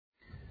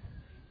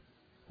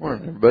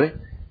Morning, everybody.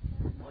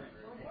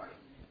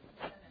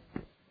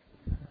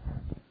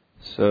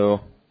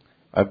 So,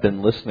 I've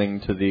been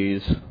listening to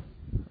these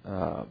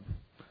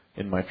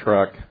in my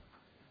truck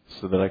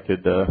so that I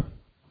could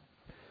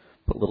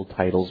put little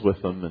titles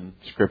with them and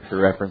scripture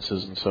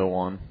references and so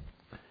on.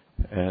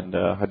 And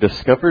I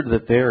discovered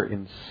that they're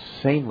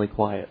insanely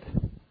quiet.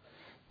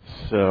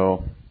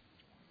 So,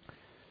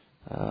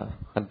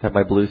 I'd have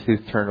my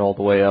Bluetooth turned all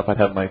the way up. I'd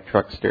have my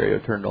truck stereo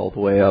turned all the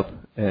way up.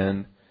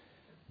 And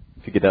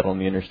if you get out on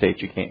the interstate,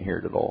 you can't hear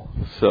it at all.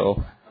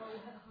 So,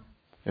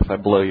 if I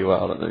blow you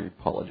out, I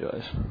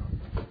apologize.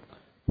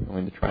 I'm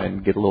going to try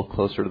and get a little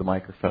closer to the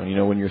microphone. You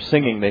know, when you're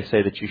singing, they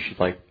say that you should,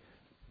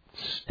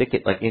 stick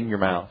it, in your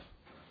mouth.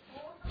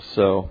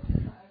 So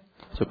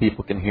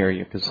people can hear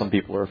you, because some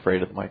people are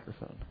afraid of the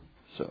microphone.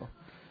 So,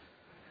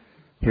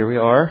 here we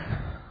are,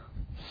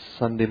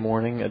 Sunday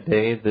morning, a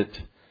day that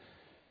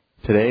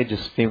today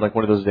just seemed like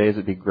one of those days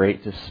that'd be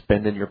great to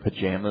spend in your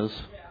pajamas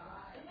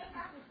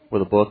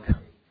with a book.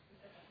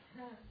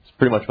 It's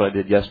pretty much what I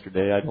did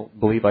yesterday. I don't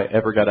believe I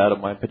ever got out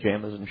of my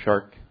pajamas and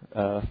shark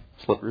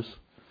slippers.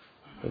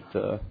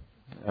 But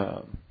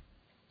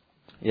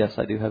yes,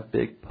 I do have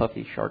big,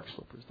 puffy shark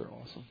slippers. They're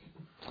awesome.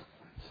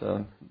 So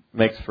it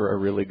makes for a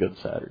really good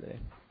Saturday.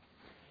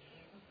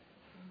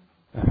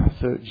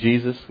 So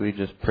Jesus, we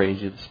just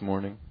praise you this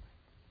morning.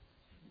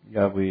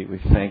 God, we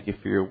thank you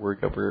for your word.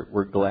 God,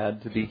 we're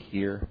glad to be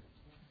here.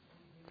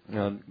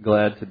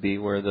 Glad to be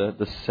where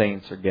the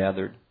saints are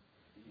gathered.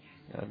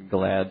 God,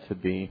 glad to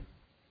be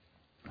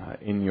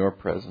in your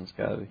presence,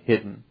 God,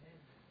 hidden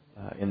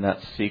in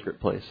that secret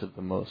place of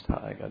the Most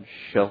High, God,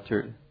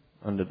 sheltered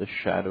under the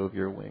shadow of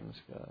your wings,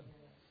 God.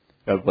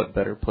 God, what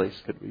better place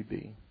could we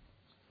be?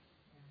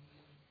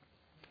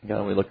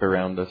 God, we look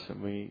around us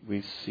and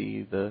we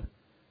see the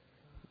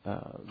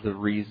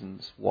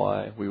reasons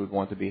why we would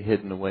want to be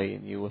hidden away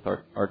in you with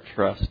our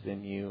trust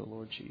in you,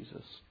 Lord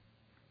Jesus.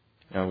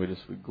 God,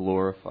 we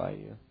glorify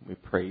you. We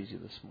praise you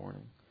this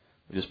morning.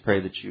 We just pray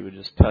that you would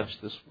just touch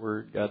this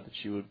word, God,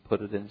 that you would put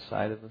it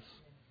inside of us.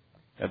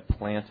 God,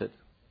 plant it,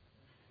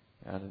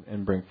 God,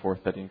 and bring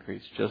forth that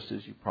increase just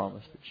as you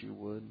promised that you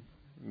would.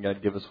 And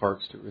God, give us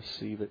hearts to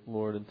receive it,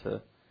 Lord, and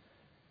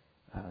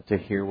to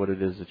hear what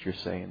it is that you're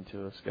saying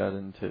to us, God,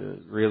 and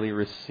to really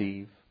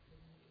receive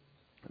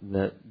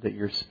that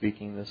you're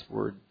speaking this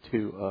word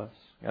to us.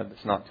 God,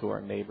 it's not to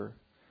our neighbor.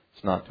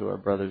 It's not to our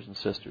brothers and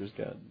sisters,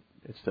 God.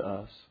 It's to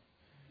us.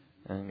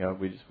 And God,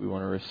 we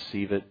want to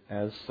receive it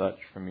as such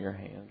from your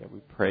hand. God,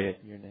 we pray it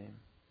in your name.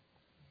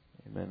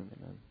 Amen and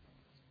amen.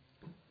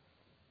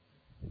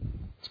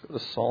 Let's go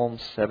to Psalm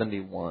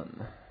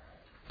 71.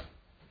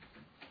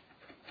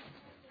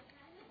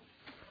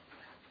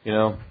 You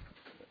know,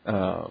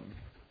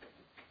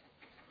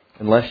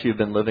 unless you've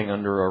been living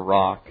under a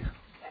rock,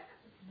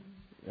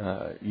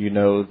 you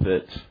know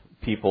that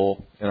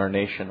people in our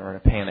nation are in a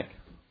panic.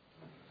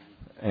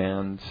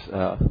 And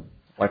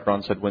like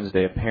Ron said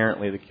Wednesday,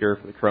 apparently the cure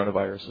for the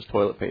coronavirus is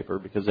toilet paper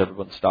because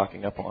everyone's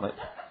stocking up on it.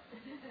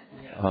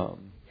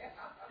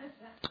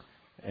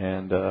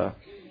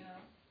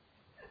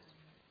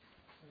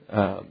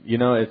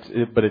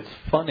 But it's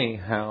funny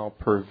how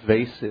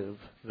pervasive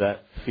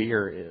that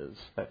fear is,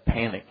 that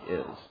panic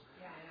is.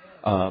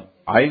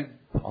 I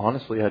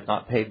honestly had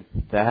not paid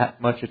that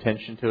much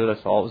attention to it.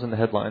 I saw it was in the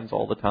headlines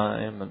all the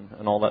time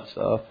and all that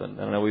stuff. And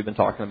I know we've been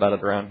talking about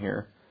it around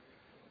here.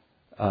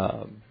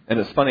 And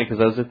it's funny because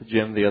I was at the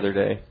gym the other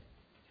day,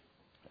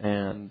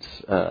 and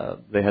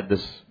they had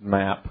this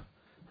map.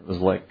 It was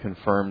like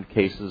confirmed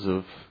cases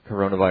of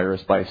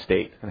coronavirus by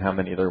state and how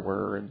many there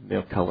were,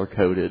 and color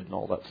coded and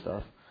all that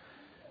stuff.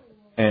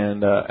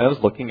 And I was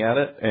looking at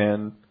it,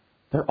 and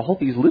there are all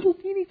these little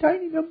teeny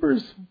tiny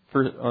numbers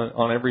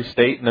on every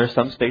state, and there's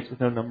some states with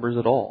no numbers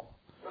at all.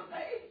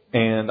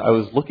 And I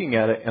was looking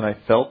at it, and I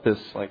felt this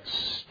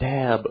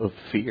stab of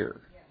fear.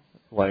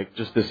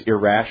 Just this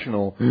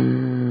irrational,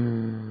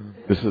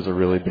 this is a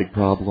really big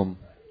problem.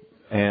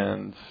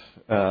 And,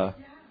 but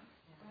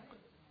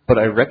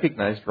I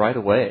recognized right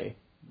away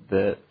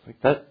that,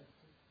 but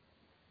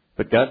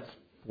God's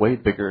way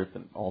bigger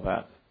than all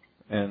that.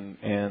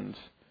 And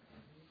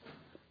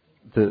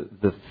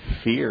the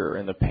fear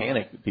and the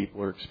panic that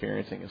people are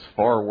experiencing is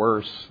far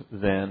worse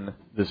than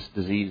this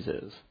disease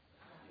is.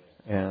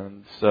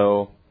 And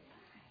so,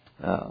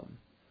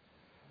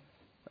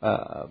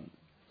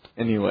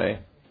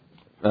 anyway,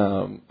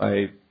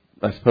 I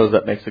suppose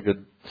that makes a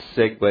good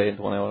segue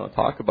into what I want to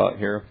talk about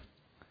here.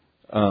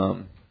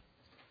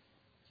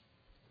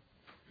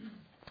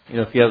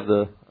 If you have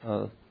the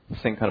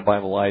same kind of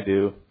Bible I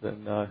do,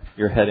 then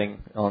your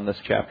heading on this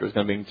chapter is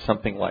going to be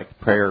something like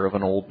Prayer of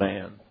an Old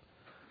Man,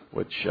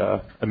 which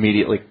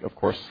immediately, of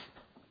course,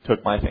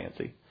 took my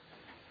fancy.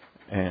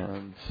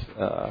 And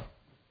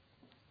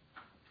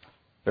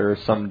there are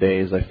some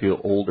days I feel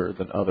older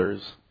than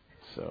others.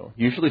 So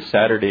usually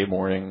Saturday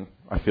morning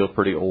I feel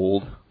pretty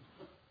old.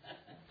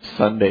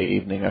 Sunday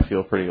evening I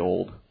feel pretty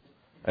old.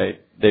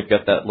 They've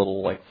got that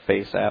little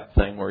face app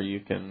thing where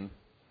you can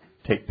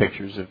take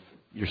pictures of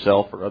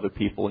yourself or other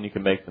people and you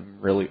can make them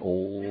really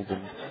old.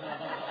 And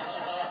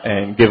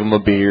and give them a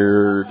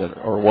beard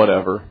or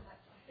whatever.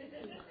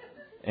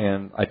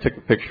 And I took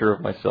a picture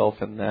of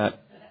myself in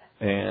that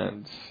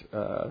and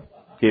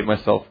gave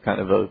myself kind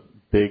of a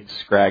big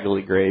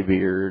scraggly gray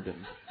beard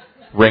and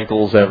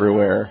wrinkles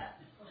everywhere.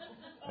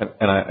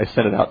 And I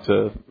sent it out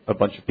to a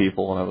bunch of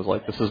people, and I was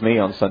like, this is me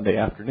on Sunday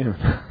afternoon.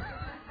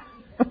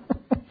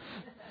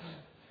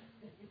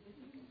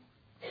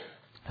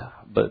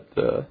 But,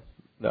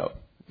 no,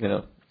 you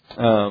know.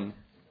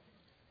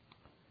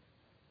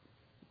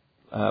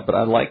 But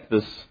I like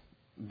this,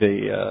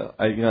 and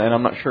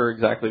I'm not sure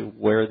exactly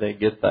where they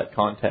get that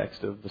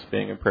context of this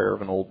being a prayer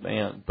of an old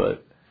man,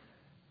 but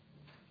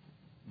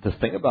the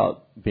thing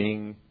about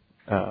being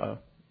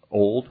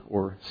old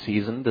or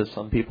seasoned, as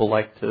some people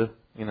like to,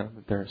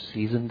 they're a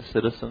seasoned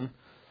citizen.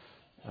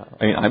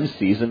 I'm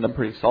seasoned, I'm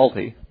pretty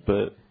salty,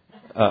 but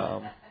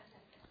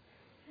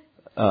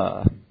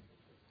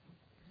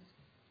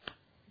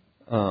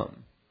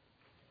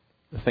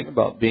the thing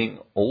about being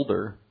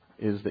older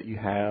is that you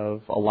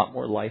have a lot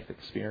more life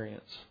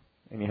experience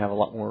and you have a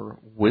lot more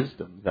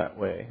wisdom that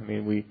way. I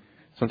mean, we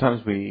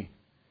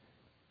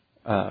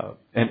and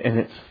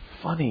it's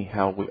funny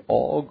how we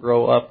all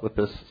grow up with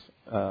this,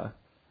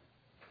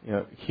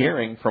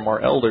 hearing from our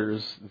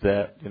elders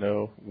that,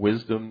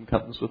 wisdom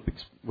comes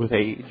with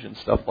age and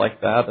stuff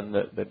like that, and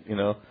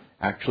that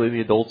actually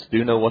the adults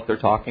do know what they're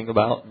talking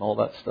about and all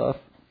that stuff.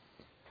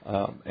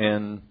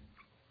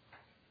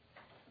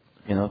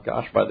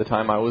 By the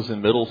time I was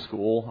in middle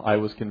school, I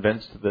was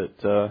convinced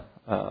that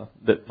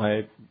that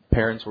my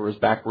parents were as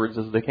backwards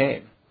as they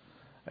came,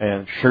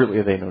 and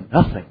surely they know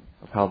nothing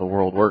of how the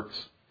world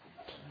works.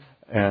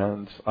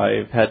 And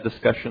I've had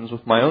discussions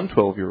with my own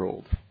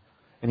 12-year-old,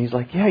 and he's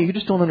like, "Yeah, you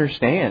just don't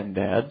understand,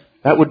 Dad.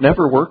 That would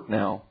never work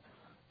now."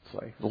 It's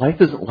like,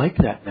 life isn't like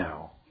that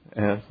now.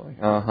 And it's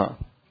like,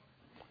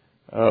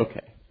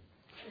 okay,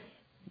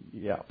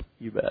 yep,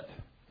 you bet.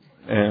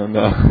 And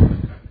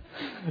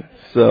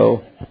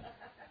so.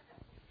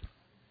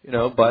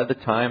 By the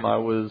time I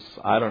was,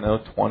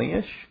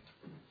 20-ish,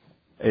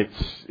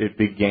 it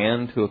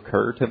began to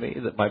occur to me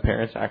that my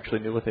parents actually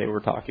knew what they were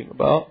talking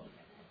about.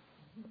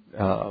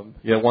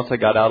 Once I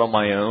got out on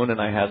my own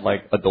and I had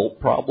adult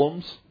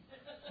problems,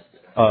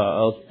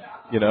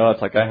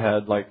 it's like I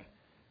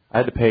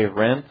had to pay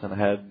rent, and I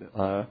had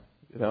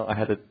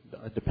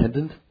a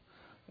dependent,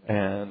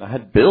 and I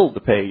had bills to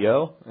pay,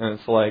 and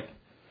it's like.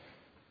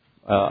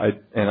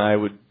 I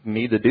would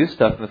need to do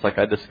stuff, and it's like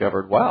I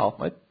discovered, wow,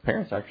 my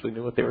parents actually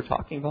knew what they were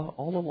talking about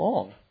all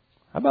along.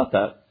 How about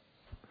that?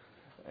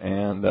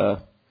 And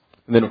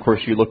then, of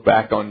course, you look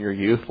back on your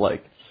youth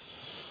like,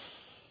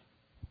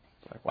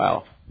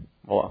 wow,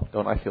 well,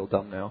 don't I feel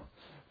dumb now?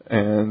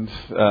 And,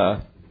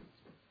 the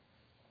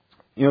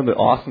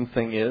awesome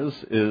thing is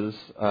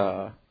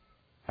I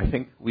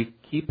think we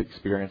keep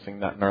experiencing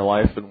that in our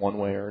life in one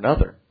way or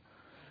another.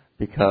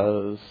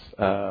 Because...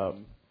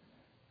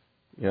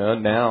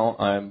 now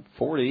I'm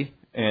 40,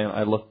 and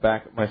I look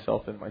back at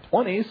myself in my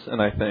 20s,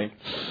 and I think,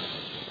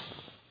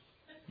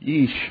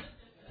 yeesh,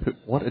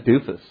 what a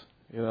doofus,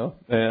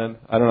 And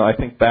I don't know, I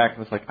think back,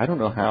 and it's like, I don't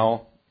know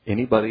how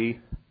anybody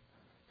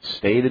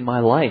stayed in my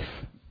life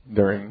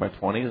during my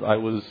 20s. I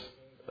was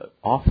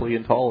awfully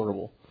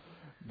intolerable.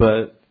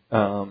 But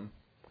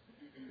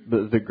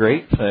the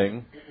great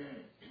thing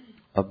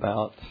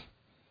about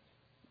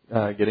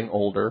getting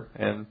older,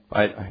 and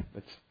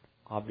it's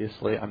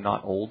obviously I'm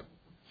not old,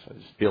 so I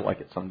just feel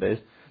like it some days.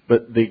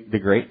 But the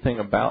great thing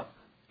about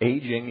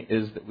aging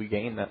is that we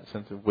gain that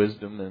sense of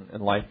wisdom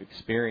and life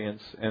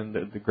experience. And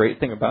the great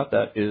thing about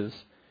that is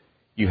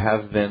you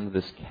have then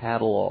this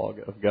catalog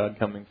of God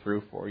coming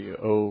through for you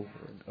over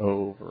and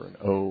over and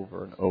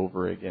over and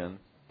over again.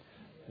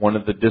 One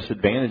of the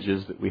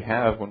disadvantages that we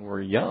have when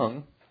we're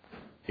young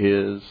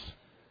is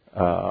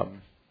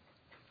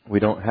we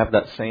don't have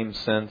that same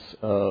sense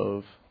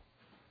of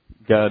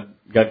God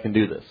can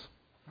do this,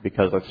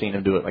 because I've seen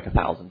Him do it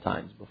 1,000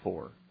 times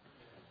before.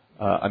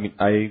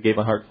 I gave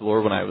my heart to the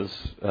Lord when I was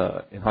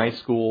in high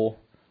school.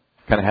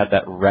 Kind of had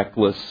that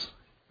reckless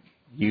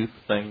youth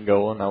thing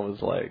going. I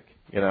was like,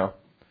 it's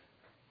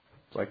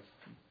like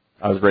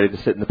I was ready to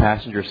sit in the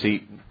passenger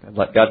seat and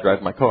let God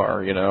drive my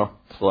car.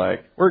 It's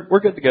like we're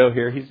good to go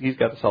here. He's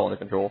got this all under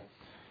control.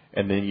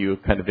 And then you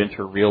kind of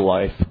enter real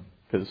life,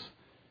 because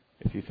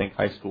if you think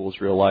high school is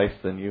real life,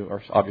 then you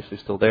are obviously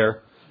still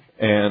there.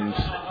 And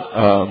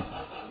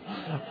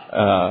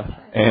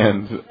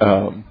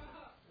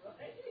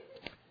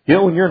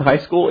when you're in high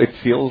school, it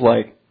feels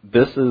like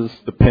this is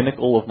the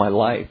pinnacle of my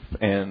life,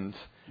 and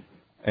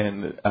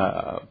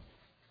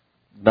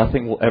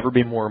nothing will ever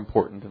be more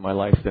important in my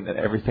life than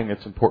everything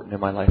that's important in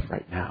my life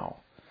right now.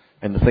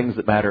 And the things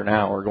that matter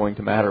now are going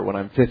to matter when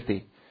I'm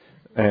 50,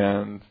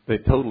 and they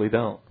totally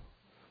don't.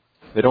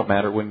 They don't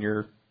matter when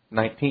you're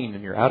 19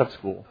 and you're out of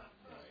school.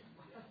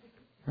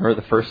 I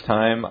remember the first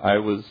time I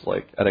was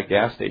at a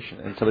gas station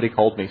and somebody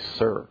called me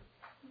sir.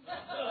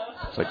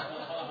 It's like,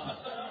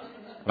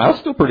 and I was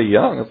still pretty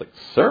young. I was like,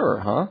 sir,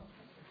 huh?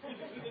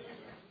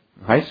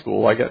 In high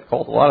school, I got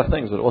called a lot of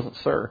things, but it wasn't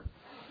sir.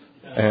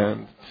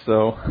 And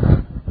so,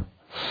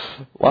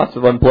 lots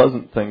of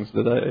unpleasant things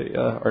that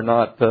are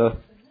not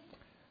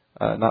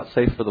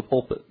safe for the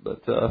pulpit.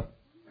 But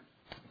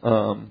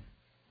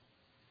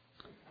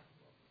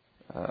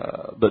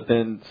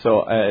then,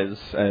 so as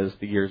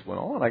the years went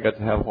on, I got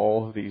to have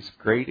all of these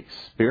great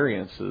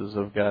experiences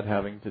of God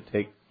having to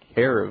take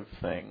care of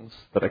things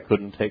that I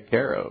couldn't take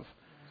care of.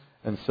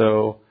 And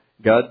so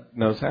God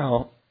knows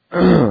how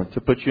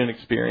to put you in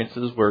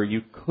experiences where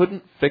you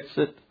couldn't fix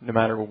it no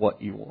matter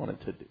what you wanted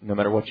to do, no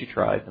matter what you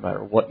tried, no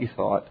matter what you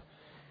thought.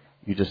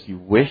 You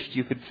wished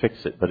you could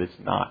fix it, but it's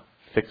not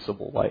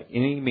fixable by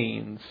any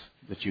means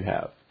that you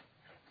have.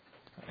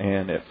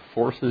 And it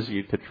forces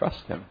you to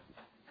trust Him.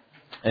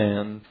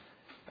 And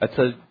that's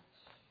a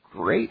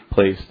great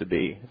place to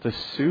be. It's a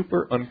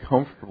super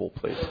uncomfortable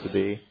place to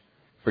be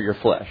for your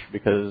flesh,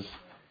 because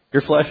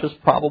your flesh is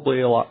probably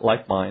a lot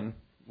like mine,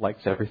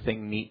 likes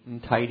everything neat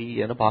and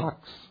tidy in a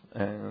box,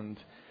 and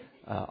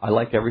I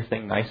like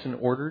everything nice and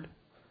ordered,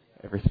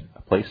 a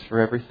place for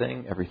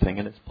everything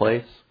in its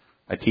place.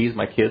 I tease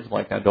my kids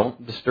like, I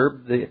don't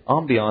disturb the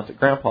ambiance at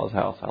Grandpa's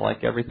house. I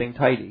like everything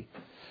tidy.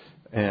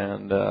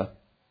 And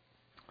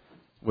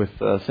with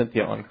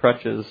Cynthia on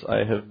crutches,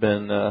 I have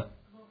been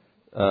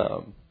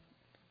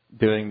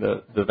doing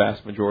the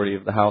vast majority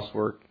of the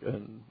housework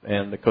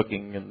and the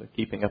cooking and the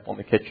keeping up on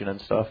the kitchen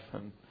and stuff.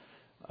 And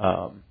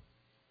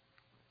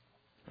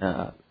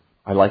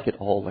I like it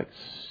all like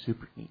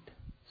super neat,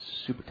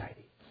 super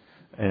tidy.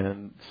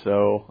 And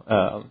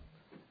so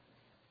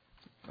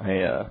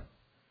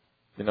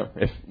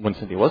when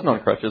Cynthia wasn't on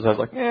crutches, I was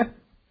like,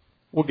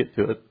 we'll get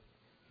to it.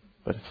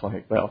 But it's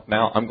like, well,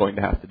 now I'm going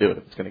to have to do it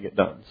if it's going to get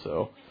done.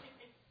 So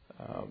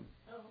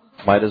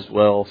might as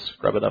well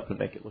scrub it up and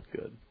make it look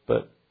good.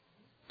 But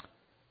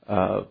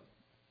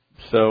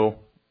so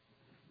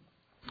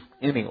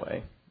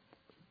anyway,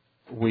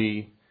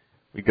 we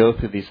go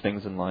through these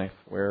things in life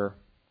where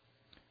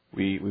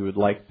we would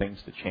like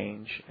things to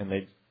change and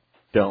they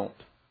don't.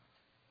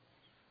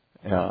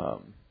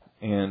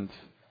 And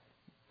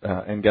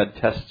God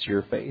tests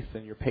your faith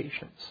and your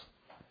patience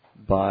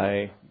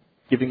by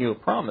giving you a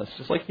promise,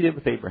 just like He did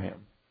with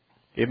Abraham.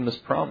 Gave him this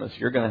promise,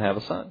 you're going to have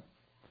a son.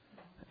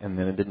 And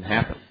then it didn't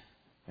happen.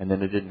 And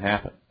then it didn't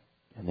happen.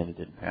 And then it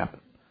didn't happen.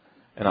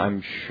 And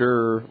I'm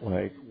sure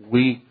like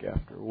week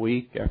after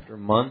week after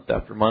month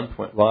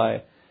went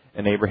by,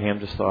 and Abraham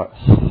just thought,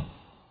 oh,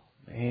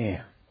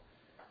 man,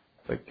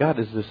 like, God,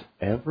 is this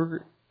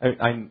ever...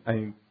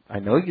 I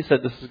know you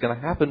said this is going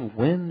to happen.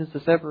 When is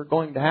this ever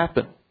going to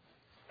happen?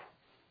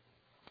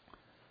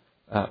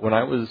 When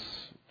I was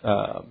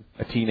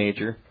a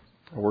teenager,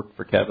 I worked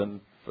for Kevin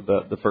for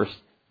the first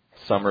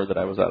summer that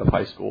I was out of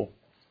high school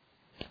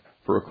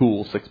for a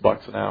cool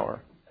 $6 an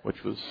hour,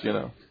 which was,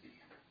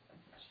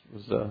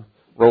 was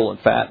rolling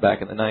fat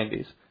back in the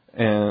 90s.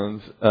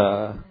 And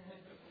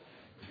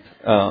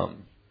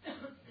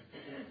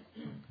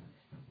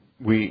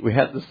we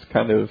had this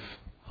kind of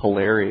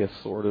hilarious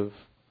sort of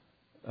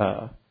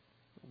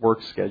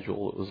work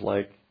schedule. It was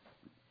like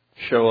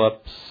show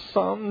up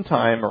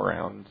sometime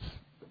around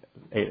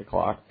 8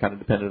 o'clock, kind of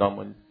depended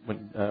on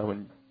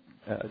when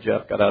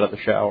Jeff got out of the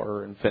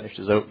shower and finished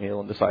his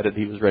oatmeal and decided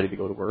he was ready to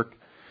go to work.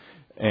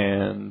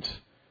 And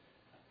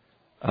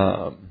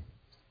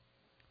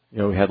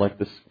we had like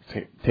this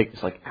take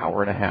this like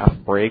hour and a half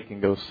break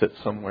and go sit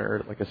somewhere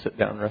at like a sit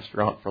down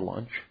restaurant for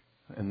lunch,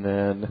 and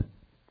then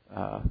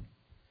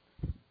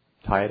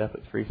tie it up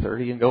at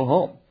 3:30 and go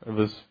home. It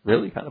was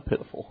really kind of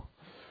pitiful.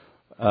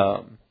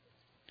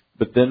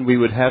 But then we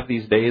would have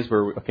these days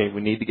where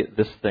we need to get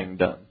this thing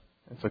done,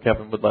 and so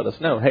Kevin would let us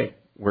know, hey,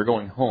 we're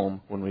going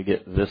home when we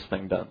get this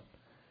thing done.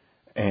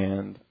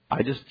 And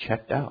I just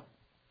checked out.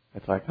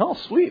 It's like, oh,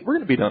 sweet, we're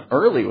going to be done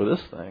early with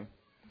this thing.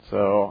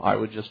 So I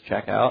would just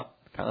check out,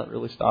 kind of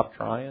really stop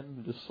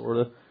trying, just sort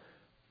of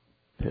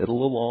piddle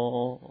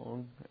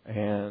along.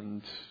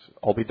 And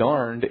I'll be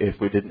darned if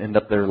we didn't end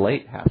up there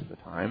late half the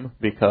time,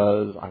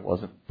 because I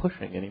wasn't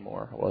pushing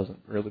anymore. I wasn't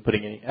really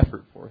putting any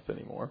effort forth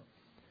anymore.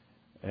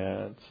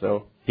 And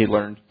so he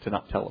learned to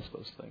not tell us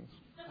those things.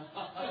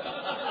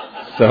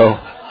 So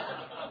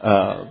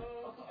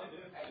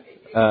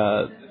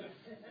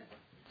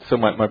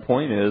my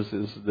point is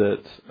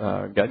that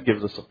God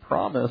gives us a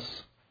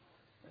promise,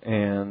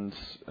 and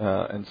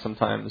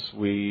sometimes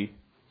we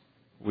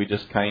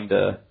just kind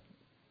of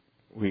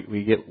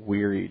we get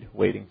wearied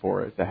waiting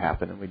for it to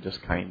happen, and we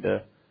just kind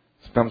of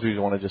sometimes we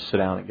want to just sit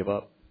down and give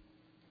up.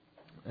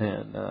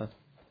 And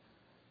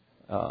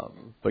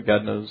but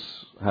God knows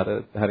how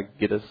to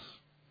get us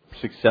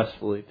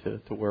successfully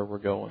to where we're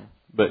going.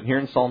 But here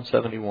in Psalm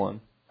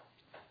 71.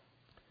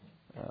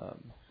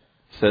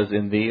 Says,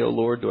 in Thee, O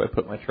Lord, do I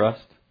put my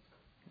trust,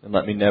 and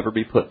let me never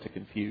be put to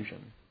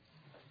confusion.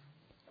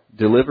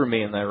 Deliver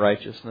me in Thy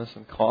righteousness,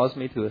 and cause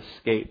me to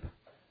escape,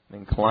 and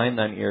incline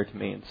Thine ear to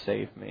me, and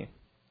save me.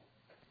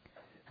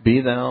 Be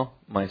Thou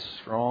my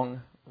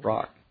strong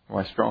rock,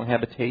 my strong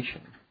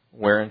habitation,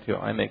 whereunto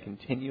I may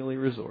continually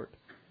resort.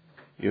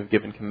 You have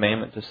given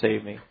commandment to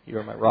save me. You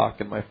are my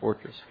rock and my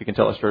fortress. You can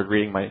tell I started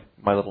reading my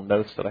little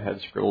notes that I had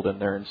scribbled in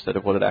there instead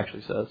of what it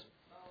actually says.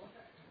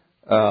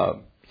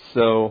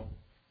 So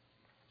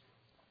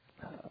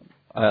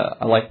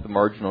I like the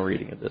marginal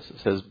reading of this. It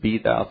says, "Be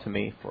thou to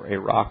me for a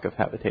rock of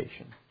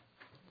habitation."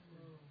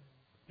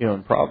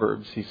 In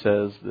Proverbs, he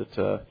says that,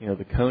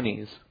 the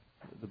conies,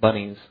 the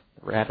bunnies,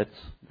 the rabbits,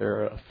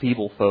 they're a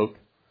feeble folk,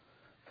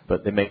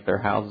 but they make their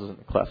houses in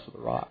the clefts of the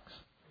rocks.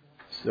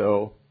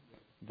 So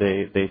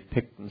they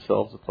pick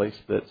themselves a place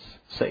that's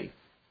safe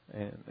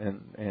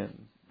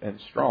and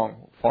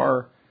strong.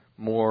 Far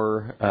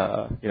more,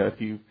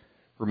 if you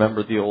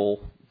remember the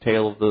old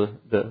tale of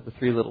the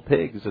three little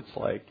pigs, it's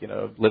like,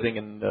 living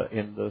in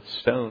the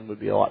stone would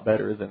be a lot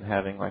better than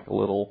having like a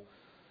little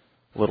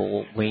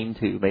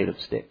lean-to made of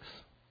sticks.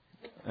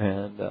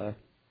 And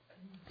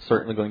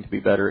certainly going to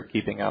be better at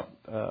keeping out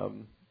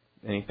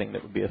anything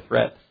that would be a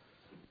threat.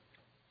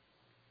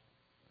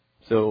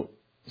 So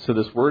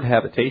this word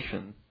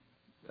habitation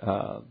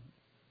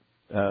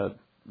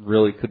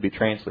really could be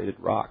translated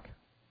rock.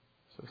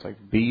 So it's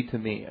like, "Be to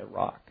me a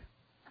rock,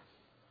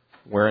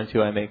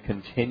 whereunto I may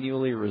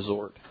continually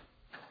resort."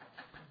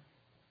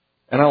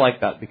 And I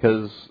like that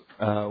because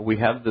we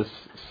have this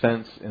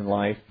sense in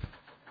life,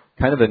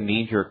 kind of a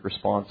knee-jerk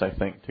response, I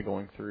think, to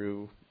going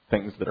through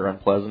things that are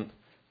unpleasant,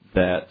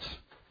 that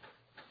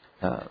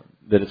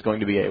it's going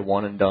to be a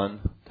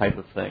one-and-done type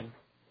of thing.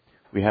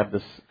 We have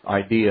this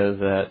idea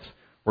that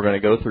we're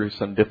going to go through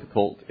some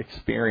difficult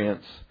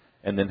experience,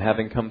 and then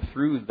having come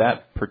through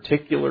that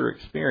particular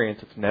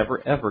experience, it's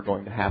never, ever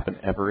going to happen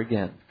ever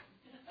again.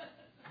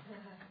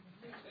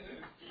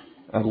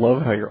 I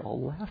love how you're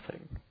all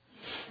laughing,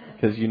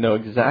 because you know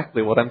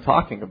exactly what I'm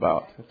talking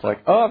about. It's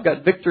like, oh, I've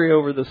got victory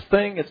over this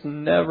thing. It's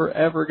never,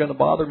 ever going to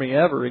bother me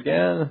ever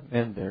again.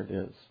 And there it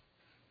is.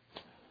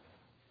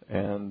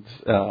 And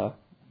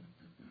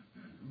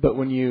but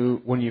when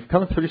you've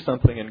come through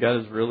something and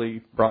God has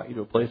really brought you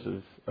to a place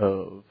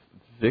of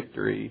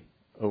victory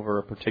over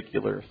a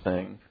particular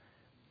thing,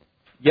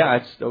 yeah,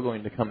 it's still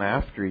going to come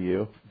after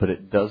you, but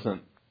it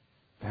doesn't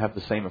have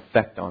the same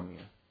effect on you.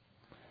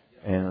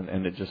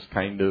 And it just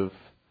kind of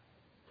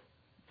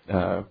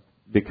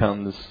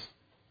becomes,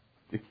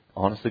 it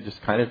honestly just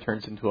kind of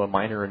turns into a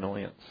minor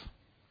annoyance.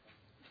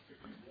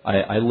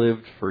 I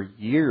lived for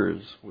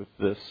years with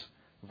this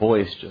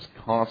voice just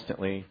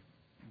constantly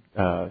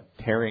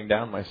tearing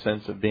down my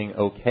sense of being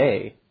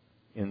okay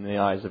in the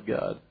eyes of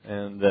God,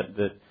 and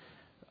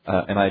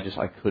and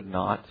I could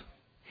not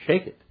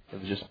shake it. It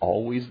was just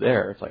always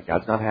there. It's like,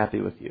 God's not happy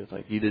with you. It's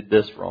like, you did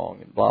this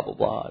wrong, and blah blah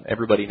blah. And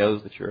everybody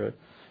knows that you're a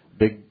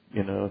big,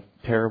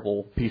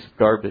 terrible piece of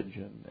garbage,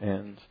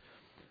 and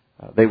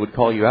they would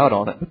call you out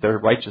on it, but they're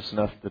righteous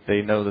enough that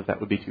they know that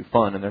would be too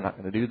fun, and they're not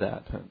going to do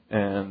that.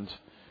 And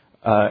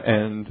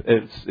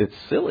it's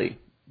silly,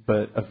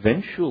 but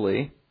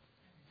eventually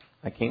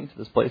I came to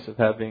this place of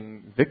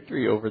having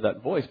victory over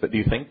that voice. But do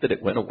you think that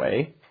it went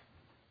away?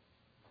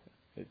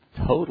 It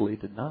totally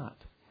did not.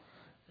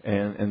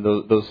 And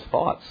those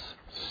thoughts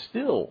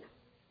still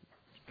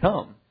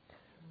come.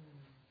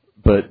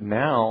 But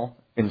now,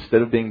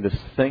 instead of being this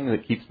thing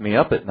that keeps me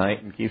up at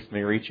night and keeps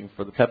me reaching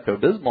for the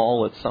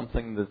Pepto-Bismol, it's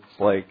something that's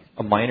like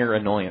a minor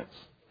annoyance.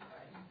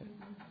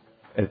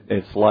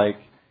 It's like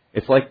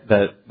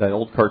that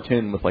old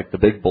cartoon with like the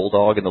big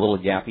bulldog and the little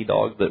yappy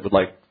dog that would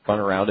like run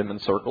around him in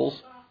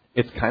circles.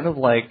 It's kind of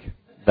like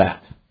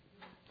that.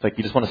 It's like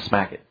you just want to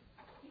smack it.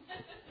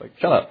 It's like,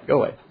 shut up, go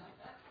away.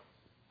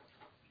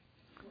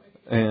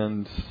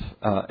 And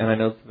I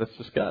know that's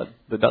just God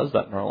that does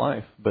that in our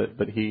life,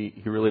 but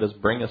He really does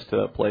bring us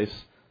to a place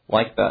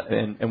like that.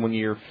 And when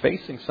you're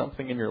facing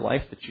something in your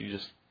life that you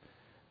just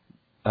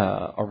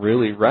are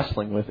really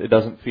wrestling with, it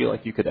doesn't feel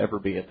like you could ever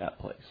be at that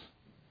place.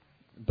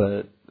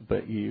 But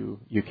you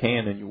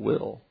can and you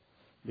will,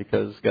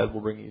 because God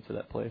will bring you to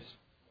that place.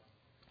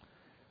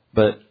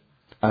 But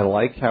I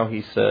like how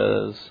He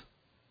says,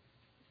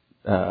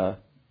 to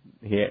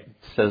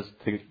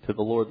the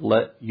Lord,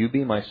 "Let you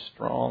be my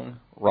strong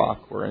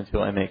rock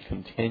whereunto I may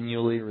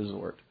continually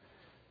resort."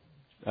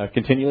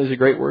 Continually is a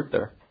great word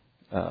there.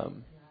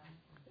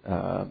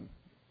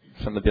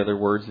 Some of the other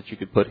words that you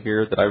could put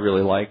here that I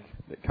really like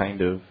that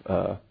kind of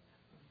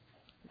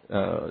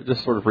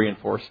just sort of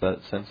reinforce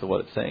that sense of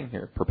what it's saying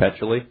here.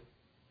 Perpetually,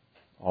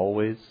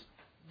 always,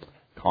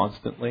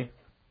 constantly.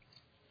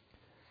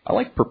 I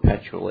like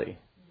perpetually.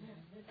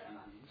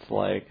 It's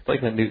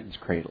like a Newton's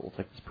cradle. It's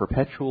like this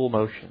perpetual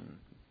motion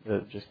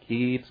that just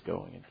keeps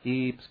going and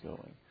keeps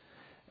going.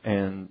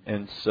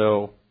 And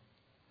so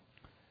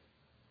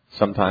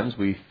sometimes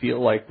we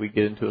feel like we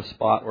get into a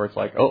spot where it's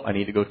like, oh, I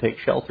need to go take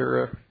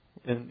shelter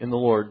in the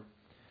Lord.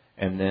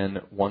 And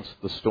then once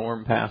the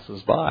storm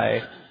passes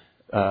by,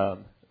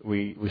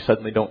 we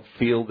suddenly don't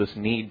feel this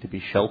need to be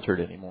sheltered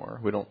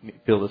anymore. We don't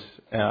feel this,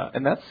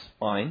 and that's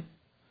fine.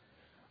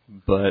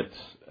 But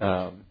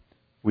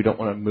we don't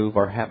want to move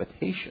our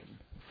habitation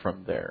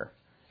from there.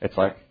 It's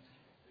like,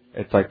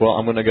 well,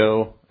 I'm going to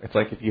go. It's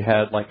like if you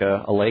had like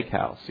a lake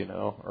house,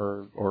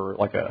 or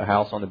like a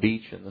house on the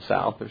beach in the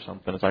south or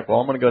something. It's like, well,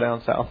 I'm going to go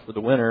down south for the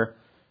winter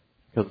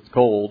because it's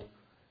cold.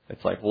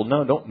 It's like, well,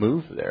 no, don't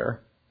move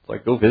there. It's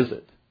like, go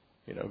visit.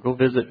 Go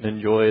visit and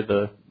enjoy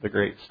the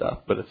great stuff.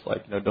 But it's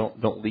like,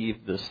 don't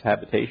leave this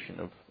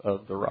habitation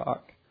of the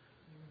rock.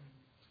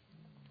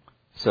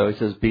 So he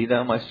says, "Be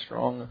thou my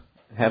strong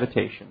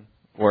habitation,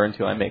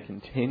 whereunto I may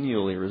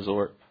continually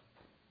resort.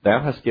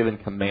 Thou hast given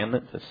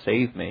commandment to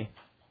save me,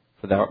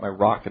 for thou art my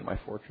rock and my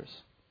fortress."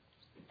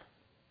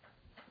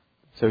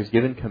 So he's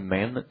given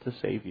commandment to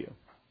save you.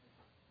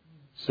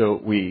 So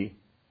we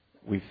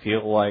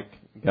feel like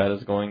God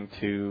is going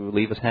to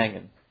leave us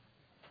hanging.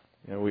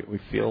 We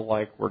feel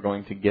like we're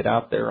going to get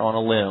out there on a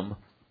limb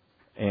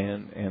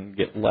and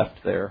get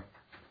left there.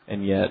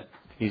 And yet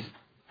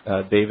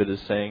David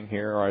is saying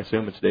here, or I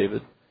assume it's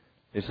David,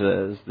 he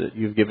says that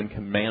you've given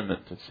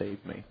commandment to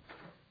save me.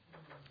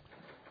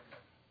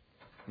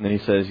 And then he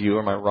says, "You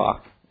are my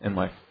rock and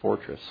my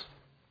fortress."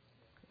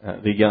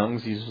 The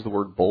Young's uses the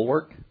word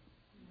bulwark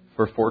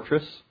for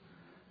fortress.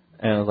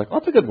 And I was like, well,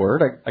 that's a good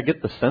word. I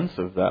get the sense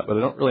of that, but I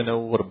don't really know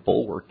what a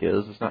bulwark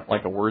is. It's not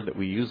like a word that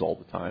we use all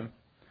the time.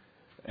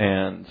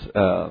 And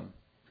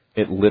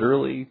it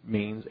literally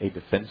means a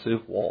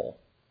defensive wall.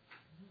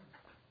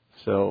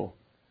 So,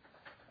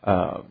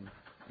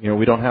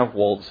 we don't have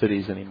walled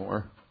cities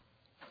anymore.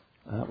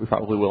 We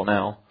probably will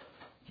now.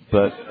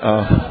 But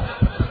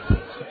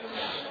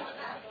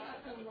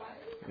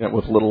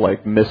with little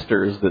like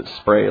misters that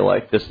spray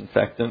like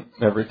disinfectant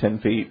every 10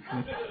 feet.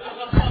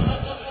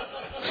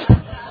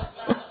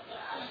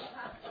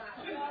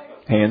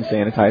 Hand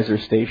sanitizer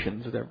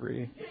stations at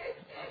every...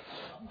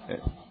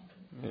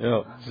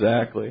 Yeah,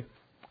 exactly.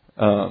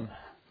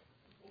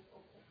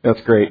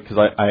 That's great because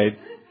I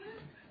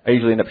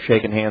usually end up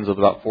shaking hands with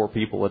about 4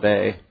 people a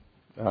day,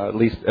 at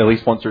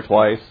least once or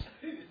twice.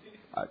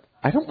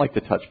 I don't like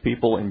to touch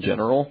people in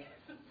general,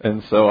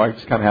 and so I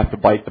just kind of have to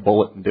bite the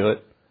bullet and do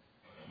it.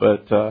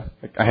 But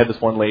I had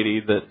this one lady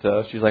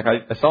that she's like,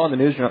 I saw on the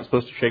news you're not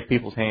supposed to shake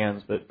people's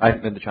hands, but I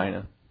haven't been to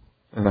China.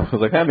 And I was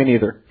like, me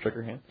neither. Shook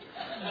her hand.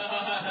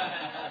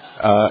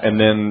 And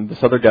then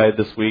this other guy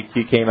this week,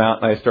 he came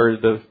out and I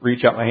started to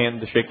reach out my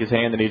hand to shake his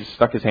hand, and he just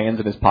stuck his hands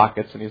in his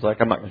pockets, and he's like,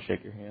 "I'm not going to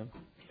shake your hand."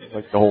 It's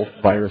like the whole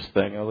virus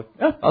thing. I was like,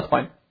 "Yeah, that's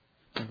fine."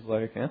 I was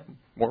like, "Yeah,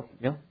 more,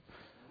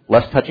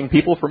 less touching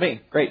people for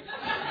me. Great."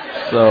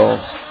 So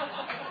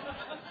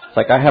it's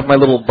like I have my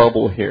little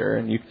bubble here,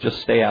 and you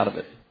just stay out of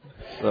it.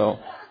 So,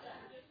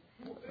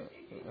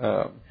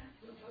 I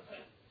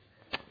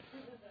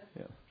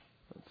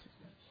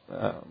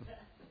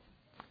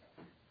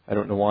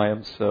don't know why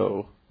I'm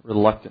so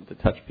reluctant to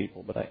touch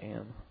people, but I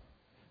am.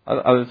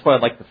 That's why I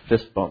like the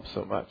fist bump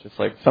so much. It's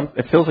like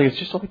it feels like it's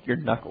just like your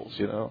knuckles,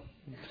 It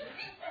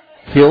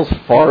feels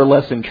far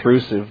less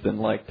intrusive than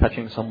like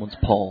touching someone's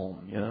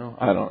palm,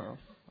 I don't know.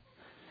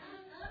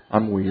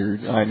 I'm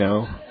weird, I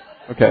know.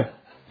 Okay.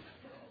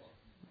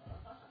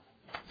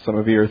 Some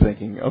of you are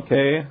thinking,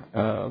 okay,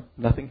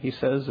 nothing he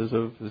says is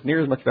near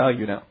as much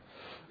value now.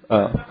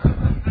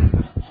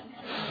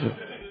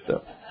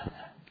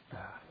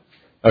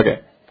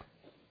 Okay.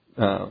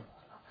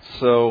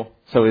 So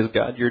is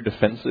God your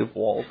defensive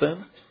wall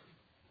then?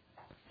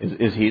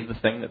 Is He the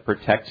thing that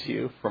protects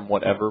you from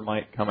whatever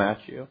might come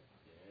at you?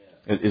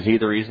 Is He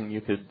the reason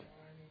you can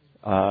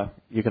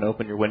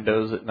open your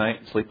windows at night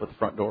and sleep with the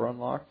front door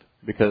unlocked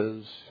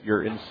because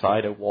you're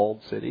inside a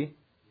walled city?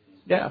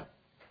 Yeah.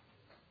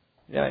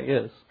 Yeah, He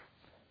is.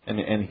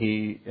 And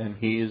He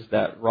is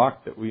that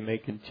rock that we may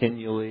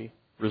continually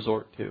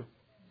resort to.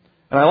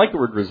 And I like the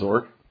word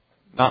resort,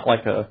 not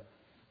like a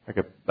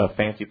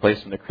fancy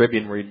place in the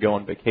Caribbean where you'd go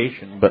on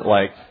vacation, but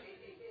like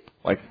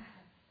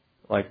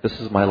this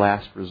is my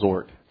last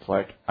resort. It's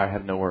like I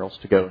have nowhere else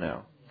to go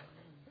now.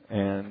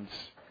 And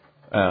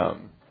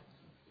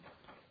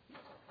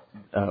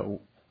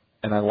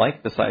I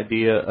like this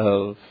idea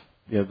of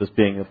this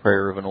being the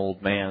prayer of an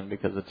old man,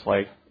 because it's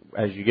like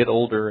as you get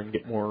older and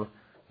get more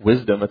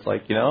wisdom, it's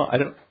like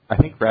I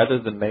think rather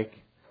than make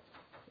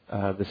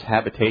this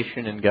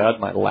habitation in God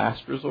my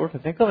last resort, I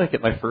think I'll make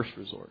it my first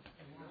resort.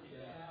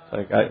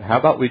 Like, how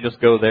about we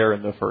just go there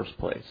in the first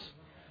place?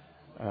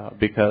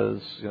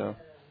 Because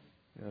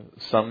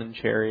some in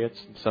chariots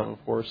and some of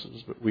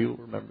horses, but we will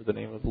remember the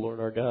name of the Lord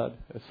our God.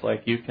 It's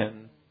like you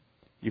can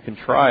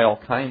try all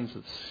kinds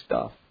of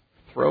stuff,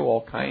 throw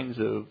all kinds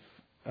of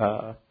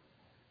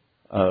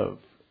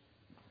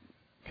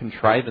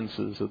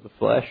contrivances of the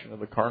flesh and of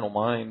the carnal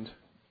mind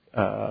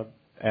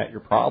at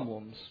your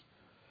problems,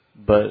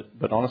 but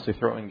honestly,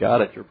 throwing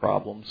God at your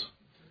problems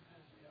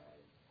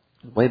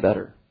is way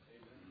better.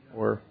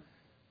 Or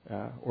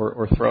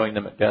throwing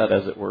them at God,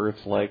 as it were.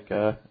 It's like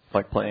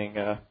playing,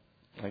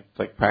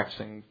 like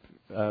practicing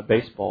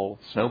baseball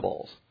with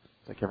snowballs.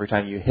 It's like every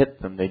time you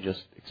hit them, they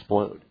just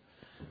explode.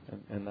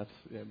 And that's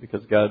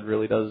because God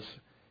really does.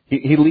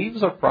 He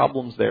leaves our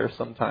problems there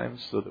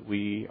sometimes so that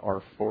we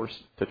are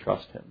forced to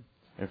trust Him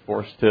and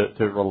forced to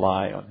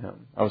rely on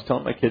Him. I was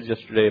telling my kids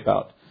yesterday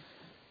about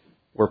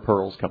where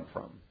pearls come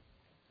from.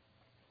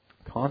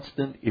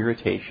 Constant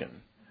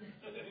irritation.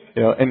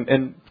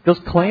 And those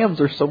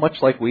clams are so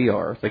much like we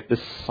are. It's like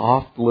this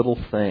soft little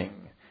thing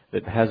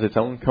that has its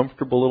own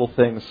comfortable little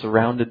thing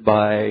surrounded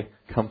by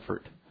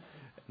comfort.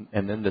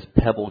 And then this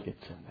pebble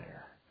gets in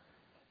there.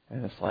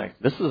 And it's like,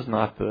 this is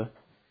not the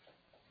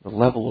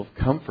level of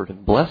comfort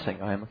and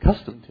blessing I am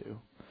accustomed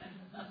to.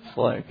 It's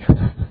like,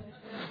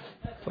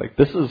 like,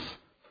 this is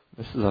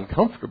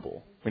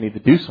uncomfortable. We need to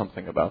do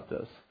something about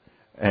this.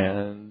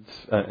 And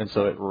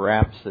so it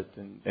wraps it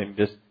and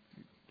just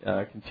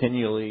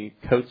continually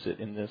coats it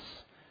in this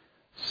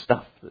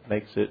stuff that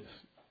makes it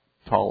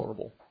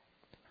tolerable.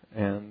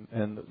 And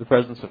the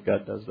presence of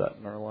God does that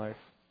in our life.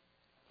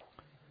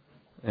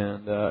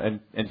 And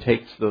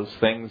takes those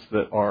things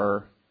that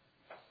are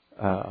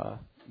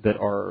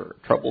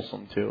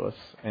troublesome to us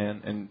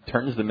and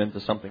turns them into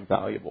something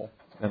valuable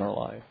in our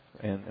life,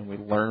 and we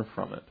learn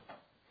from it.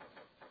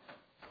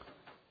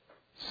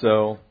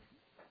 So,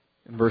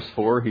 in verse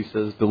 4, he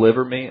says,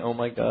 "Deliver me, O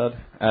my God,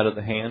 out of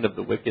the hand of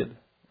the wicked,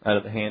 out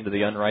of the hand of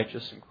the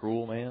unrighteous and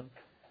cruel man.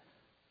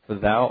 For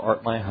thou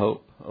art my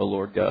hope, O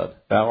Lord God.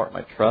 Thou art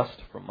my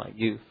trust from my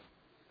youth."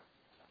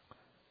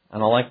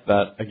 And I like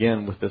that,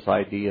 again, with this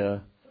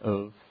idea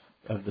of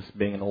this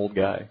being an old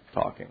guy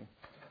talking.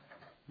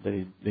 That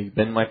he's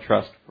been my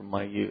trust from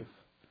my youth.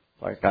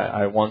 Like,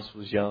 I once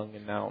was young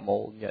and now I'm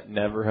old, yet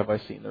never have I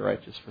seen the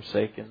righteous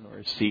forsaken or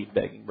his seed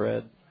begging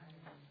bread.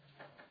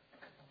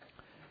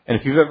 And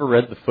if you've ever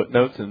read the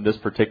footnotes in this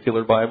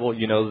particular Bible,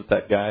 you know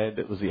that guy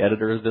that was the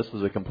editor of this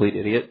was a complete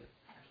idiot.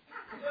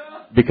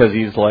 Because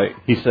he's like,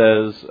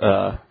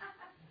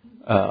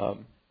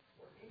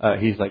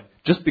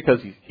 just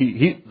because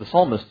the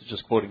psalmist is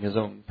just quoting his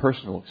own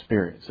personal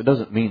experience. It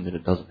doesn't mean that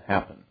it doesn't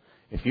happen.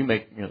 If you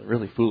make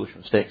really foolish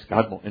mistakes,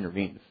 God won't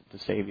intervene to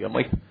save you. I'm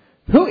like,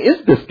 who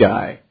is this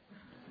guy?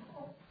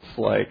 It's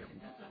like,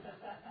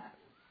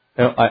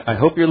 I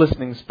hope you're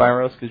listening,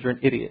 Spiros, because you're an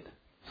idiot.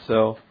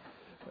 So,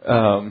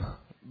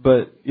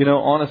 but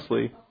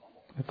honestly,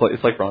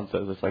 it's like Ron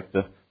says. It's like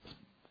the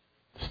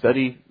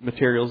study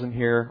materials in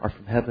here are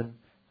from heaven.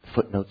 The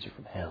footnotes are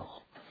from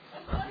hell.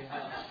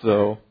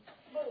 So,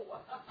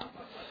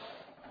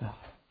 the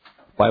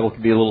Bible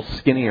could be a little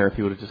skinnier if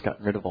you would have just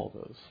gotten rid of all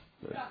those.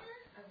 But,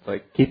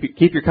 like,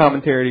 keep your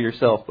commentary to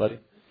yourself, buddy.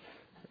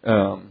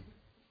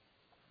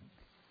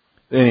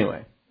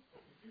 Anyway,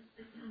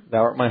 thou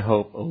art my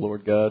hope, O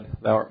Lord God.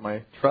 Thou art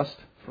my trust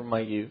from my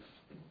youth.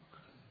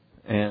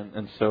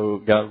 And so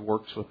God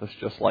works with us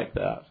just like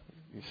that.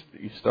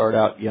 You start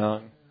out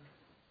young.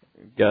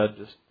 God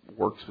just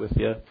works with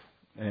you,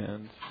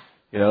 and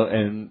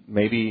and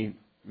maybe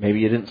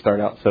you didn't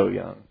start out so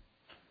young,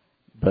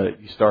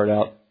 but you start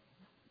out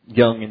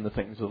young in the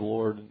things of the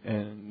Lord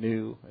and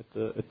new at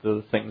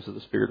the things of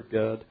the Spirit of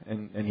God,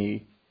 and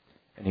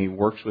He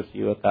works with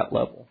you at that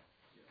level,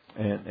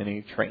 and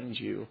He trains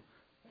you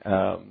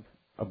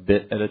a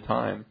bit at a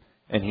time,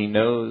 and He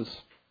knows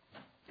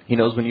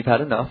when you've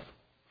had enough,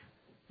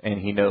 and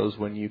He knows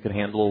when you can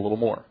handle a little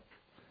more.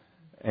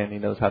 And He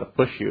knows how to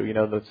push you.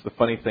 That's the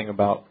funny thing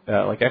about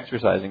like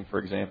exercising, for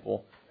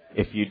example.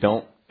 If you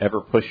don't ever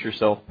push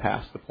yourself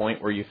past the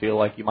point where you feel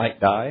like you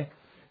might die,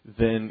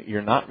 then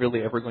you're not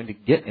really ever going to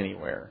get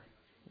anywhere.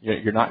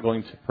 You're not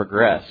going to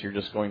progress. You're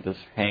just going to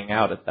hang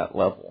out at that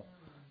level.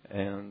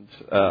 And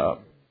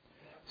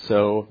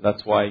so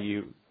that's why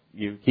you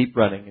keep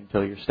running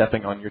until you're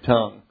stepping on your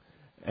tongue,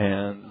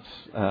 and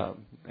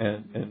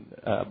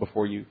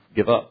before you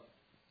give up.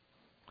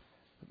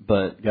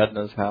 But God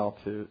knows how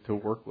to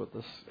work with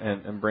us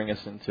and bring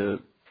us into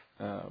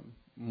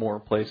more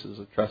places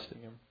of trusting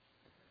Him.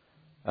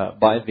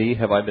 By Thee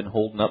have I been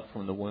holden up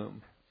from the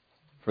womb.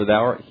 For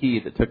Thou art He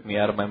that took me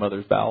out of my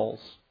mother's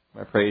bowels.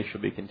 My praise shall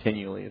be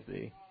continually of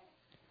Thee.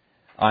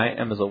 I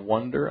am as a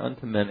wonder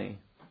unto many,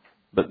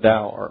 but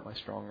Thou art my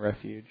strong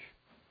refuge.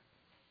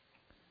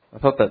 I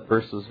thought that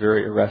verse was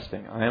very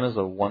arresting. I am as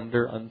a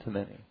wonder unto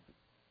many.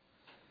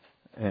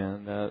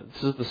 And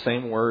this is the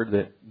same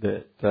word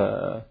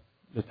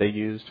that they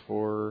used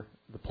for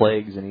the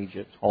plagues in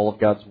Egypt, all of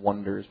God's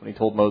wonders. When He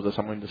told Moses,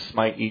 I'm going to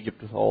smite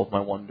Egypt with all of my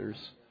wonders.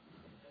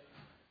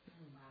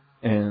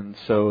 And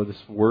so this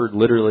word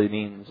literally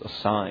means a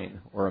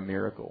sign or a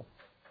miracle.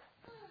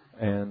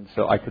 And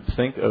so I could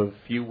think of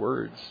few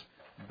words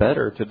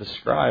better to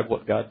describe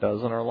what God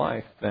does in our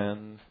life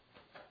than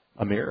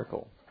a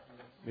miracle.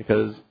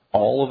 Because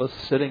all of us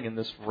sitting in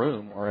this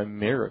room are a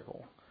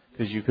miracle.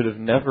 Because you could have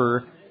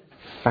never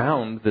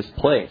found this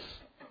place.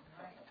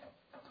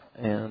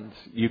 And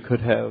you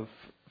could have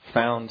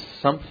found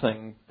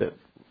something that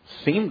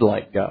seemed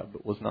like God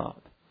but was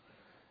not.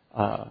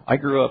 I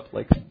grew up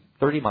like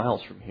 30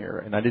 miles from here,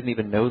 and I didn't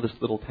even know this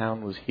little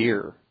town was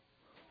here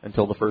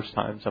until the first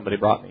time somebody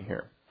brought me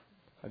here.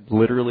 I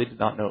literally did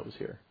not know it was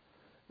here.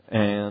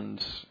 And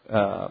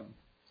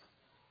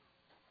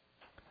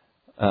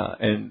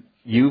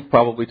you've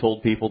probably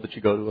told people that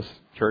you go to a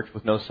church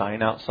with no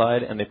sign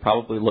outside, and they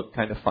probably look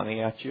kind of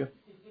funny at you.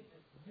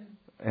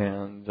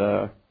 And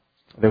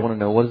they want to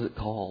know, what is it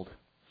called?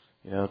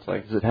 It's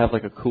like, does it have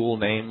like a cool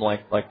name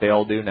like they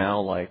all do now?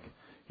 Like,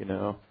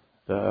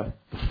 the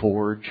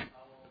Forge,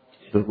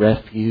 the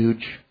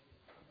Refuge,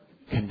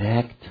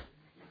 Connect,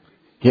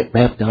 Get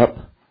Revved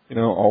Up.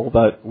 All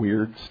that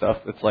weird stuff.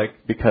 It's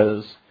like,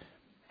 because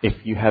if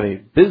you have a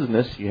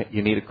business,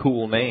 you need a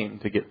cool name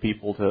to get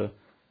people to,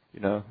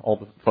 all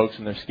the folks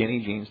in their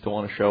skinny jeans to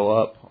want to show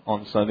up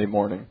on Sunday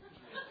morning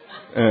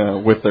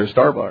with their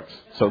Starbucks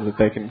so that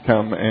they can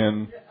come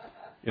and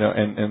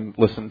and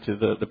listen to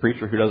the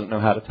preacher who doesn't know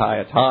how to tie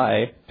a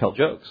tie tell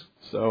jokes.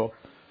 So,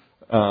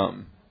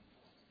 okay,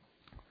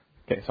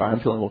 sorry, I'm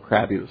feeling a little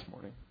crabby this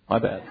morning. My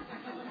bad.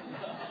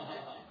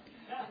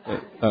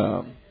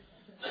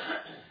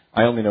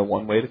 I only know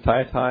one way to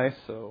tie a tie,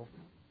 so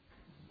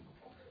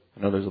I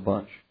know there's a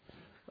bunch.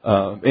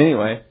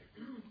 Anyway,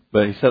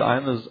 but he said, "I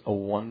am as a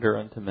wonder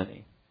unto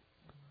many."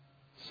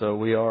 So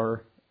we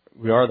are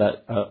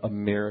that a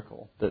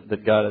miracle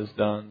that God has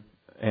done,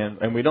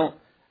 and we don't.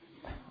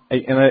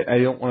 I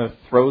don't want to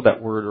throw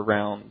that word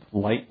around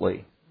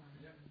lightly,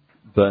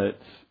 but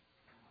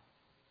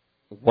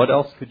what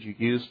else could you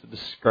use to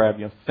describe?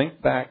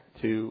 Think back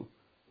to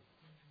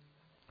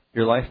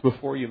your life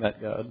before you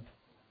met God,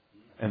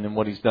 and then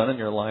what He's done in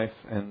your life,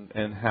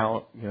 and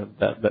how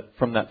that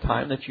from that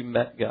time that you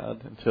met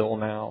God until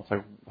now. It's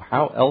like,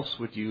 how else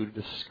would you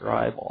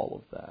describe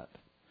all of that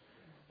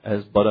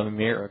as but a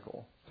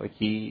miracle? It's like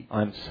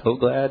I'm so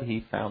glad He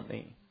found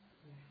me.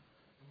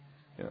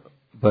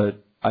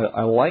 But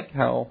I like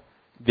how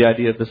the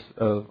idea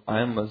of I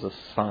am as a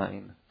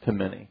sign to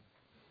many,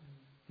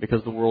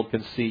 because the world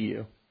can see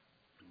you,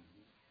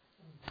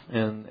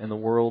 and the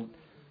world,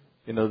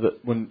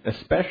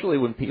 especially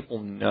when people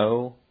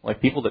know, like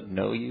people that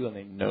know you and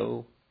they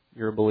know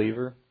you're a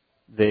believer,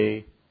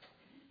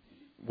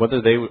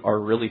 whether they are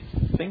really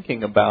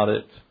thinking about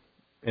it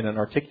in an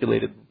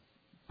articulated,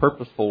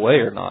 purposeful way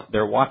or not,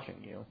 they're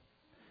watching you,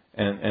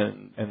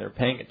 and they're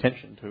paying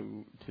attention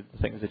to the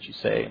things that you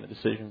say and the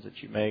decisions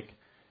that you make.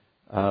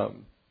 But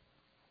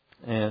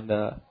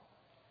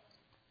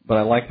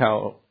I like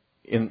how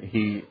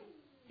he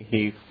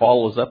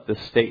follows up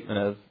this statement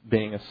of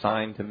being a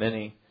sign to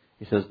many.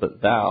 He says,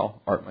 "But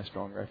thou art my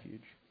strong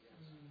refuge."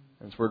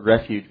 And this word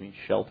refuge means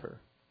shelter.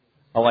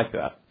 I like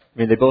that. I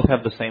mean, they both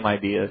have the same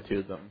idea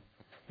to them.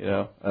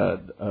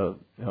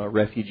 A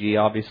refugee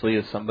obviously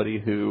is somebody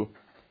who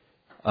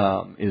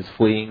is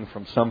fleeing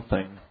from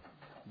something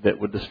that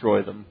would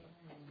destroy them,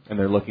 and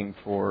they're looking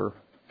for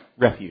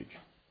refuge.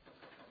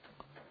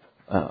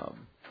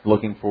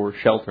 Looking for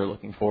shelter,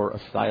 looking for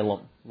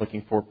asylum,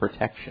 looking for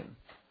protection.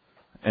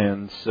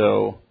 And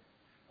so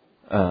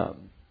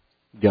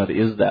God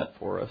is that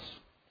for us.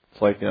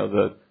 It's like,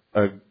 a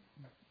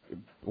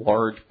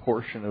large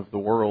portion of the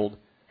world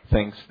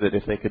thinks that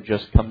if they could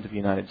just come to the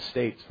United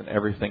States, then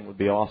everything would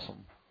be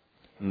awesome,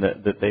 and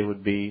that they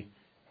would be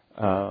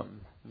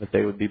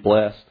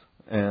blessed,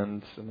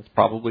 and it's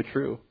probably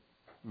true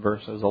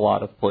versus a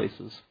lot of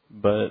places.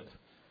 But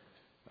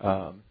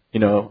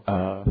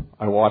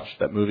I watched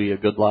that movie A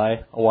Good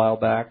Lie a while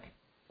back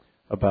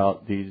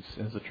about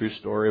it's a true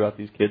story about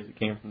these kids that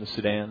came from the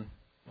Sudan,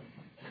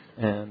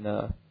 and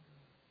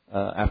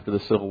after the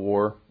Civil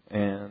War,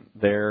 and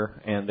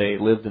they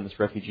lived in this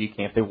refugee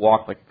camp. They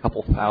walked like a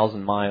couple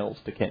thousand miles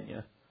to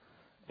Kenya,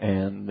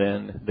 and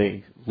then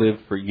they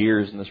lived for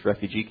years in this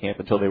refugee camp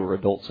until they were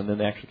adults, and then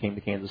they actually came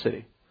to Kansas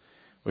City,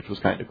 which was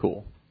kind of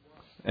cool.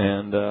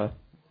 And so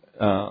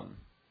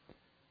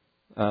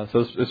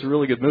it's a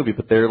really good movie.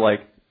 But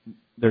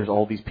there's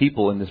all these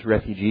people in this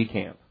refugee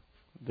camp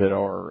that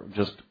are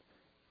just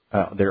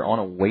they're on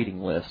a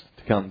waiting list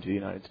to come to the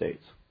United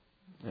States.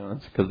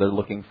 It's because they're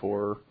looking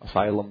for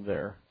asylum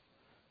there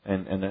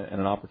and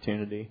an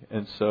opportunity.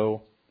 And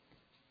so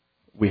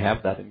we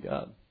have that in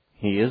God.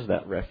 He is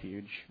that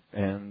refuge,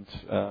 and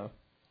so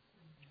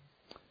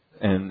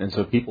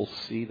people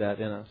see that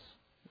in us.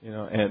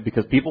 And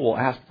because people will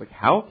ask, like,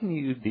 how can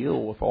you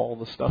deal with all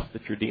the stuff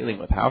that you're dealing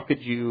with? How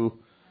can you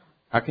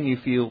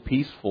feel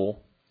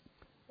peaceful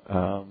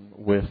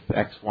with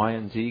X, Y,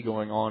 and Z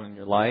going on in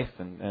your life,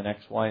 and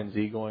X, Y, and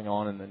Z going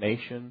on in the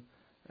nation,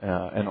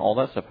 and all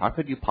that stuff? How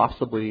could you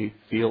possibly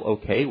feel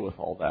okay with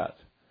all that?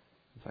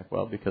 It's like,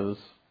 well, because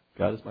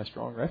God is my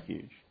strong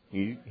refuge.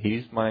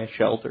 He's my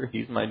shelter.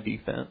 He's my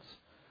defense,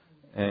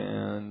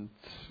 and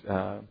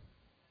I'm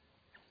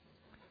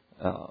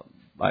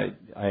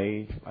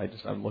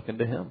looking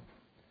to Him.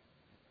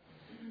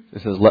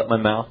 It says, "Let my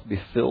mouth be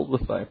filled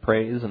with Thy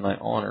praise and Thy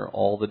honor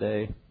all the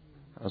day,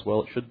 as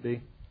well it should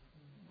be.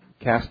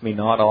 Cast me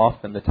not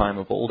off in the time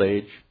of old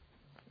age.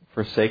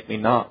 Forsake me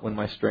not when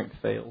my strength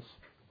fails.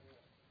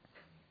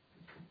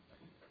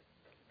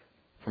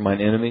 For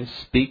mine enemies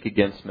speak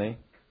against me,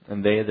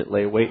 and they that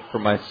lay wait for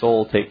my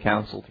soul take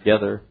counsel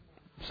together,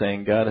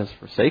 saying, God has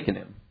forsaken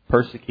him.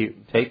 Persecute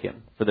and take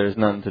him, for there is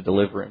none to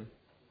deliver him.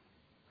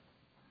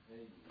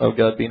 O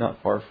God, be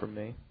not far from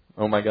me.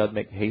 O my God,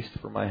 make haste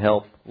for my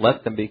help.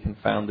 Let them be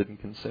confounded and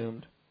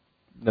consumed,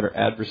 that are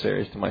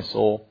adversaries to my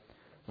soul,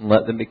 and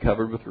let them be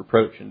covered with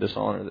reproach and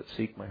dishonor that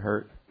seek my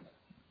hurt."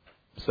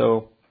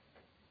 So,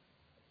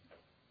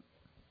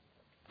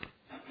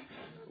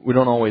 we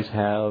don't always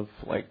have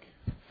like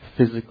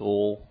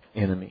physical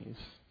enemies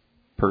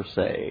per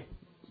se,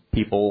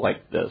 people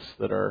like this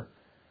that are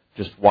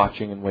just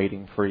watching and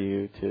waiting for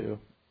you to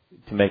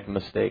make a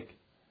mistake.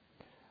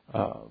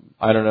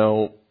 I don't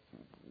know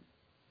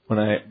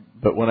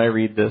but when I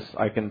read this,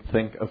 I can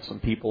think of some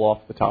people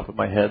off the top of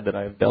my head that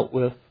I've dealt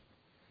with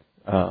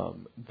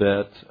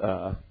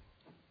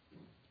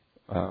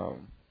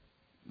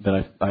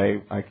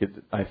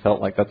I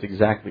felt like that's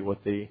exactly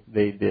what they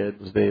did,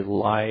 was they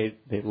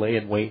lay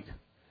in wait,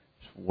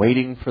 just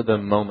waiting for the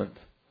moment.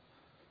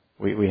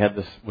 We had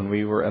this when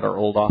we were at our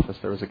old office.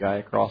 There was a guy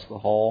across the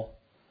hall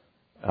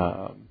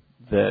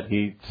that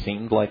he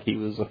seemed like he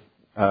was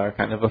a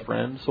kind of a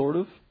friend, sort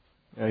of.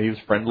 He was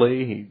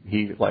friendly.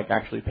 He like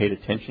actually paid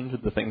attention to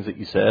the things that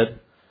you said,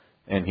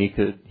 and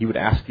he would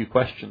ask you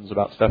questions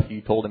about stuff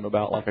you told him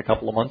about like a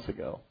couple of months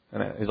ago.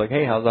 And he's like,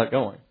 "Hey, how's that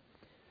going?"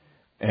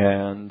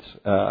 And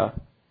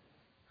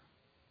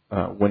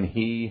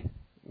when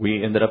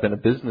we ended up in a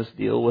business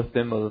deal with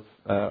him of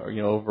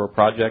over a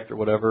project or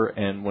whatever,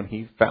 and when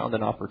he found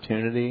an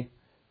opportunity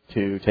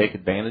to take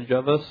advantage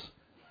of us,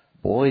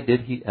 boy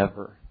did he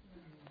ever.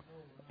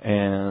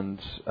 And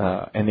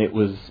it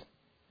was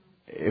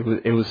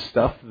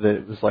stuff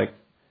that was like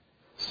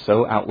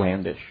so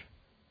outlandish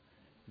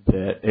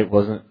that it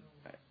wasn't.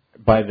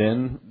 By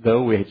then,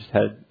 though, it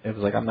was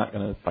like, I'm not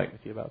going to fight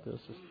with you about this,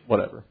 just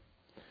whatever.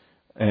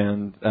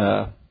 And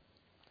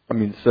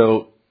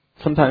so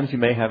sometimes you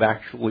may have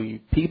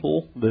actually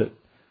people that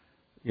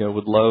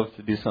would love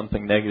to do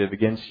something negative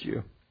against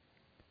you,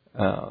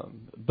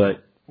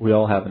 but we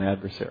all have an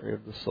adversary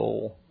of the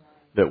soul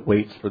that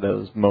waits for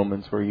those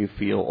moments where you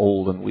feel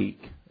old and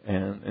weak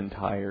and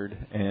tired,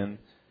 and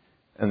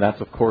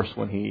that's of course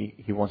when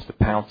he wants to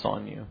pounce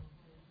on you,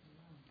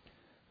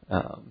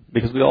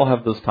 because we all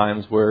have those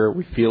times where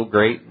we feel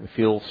great and we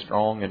feel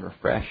strong and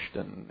refreshed,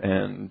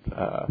 and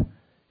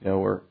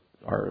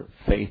our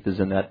faith is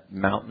in that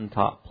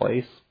mountaintop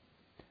place,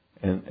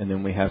 and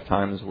then we have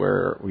times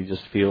where we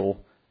just feel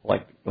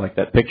like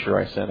that picture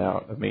I sent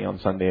out of me on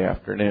Sunday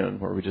afternoon,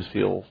 where we just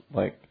feel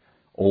like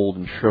old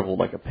and shriveled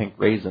like a pink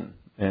raisin,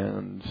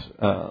 and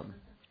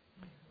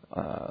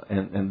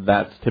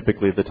that's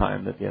typically the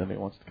time that the enemy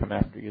wants to come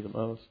after you the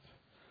most.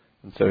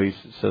 And so he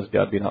says,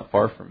 "God, be not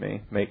far from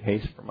me, make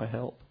haste for my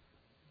help."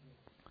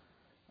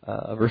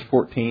 Verse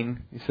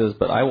 14, he says,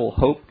 "But I will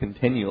hope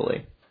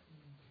continually,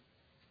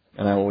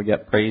 and I will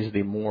yet praise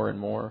thee more and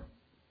more."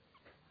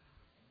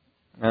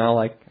 And I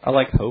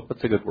like hope.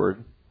 It's a good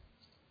word.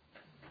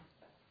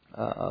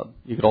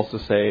 You could also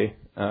say,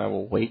 "I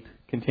will wait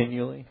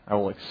continually. I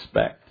will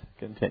expect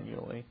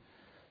continually."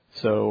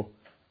 So,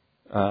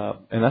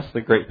 and that's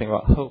the great thing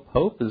about hope.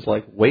 Hope is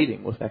like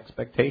waiting with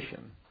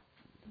expectation.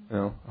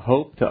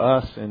 Hope to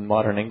us in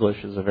modern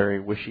English is a very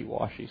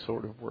wishy-washy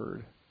sort of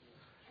word.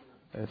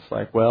 It's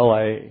like, well,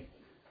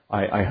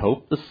 I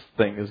hope this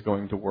thing is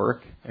going to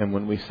work. And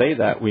when we say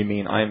that, we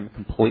mean I'm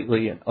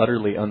completely and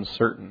utterly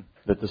uncertain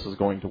that this is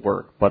going to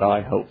work, but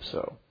I hope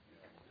so.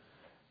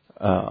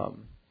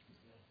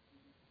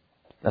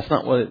 That's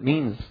not what it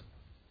means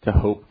to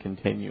hope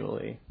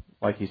continually.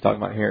 Like he's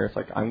talking about here, it's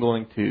like I'm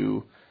going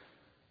to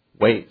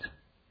wait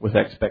with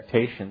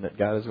expectation that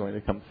God is going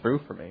to come through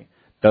for me.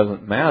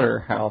 Doesn't matter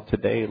how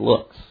today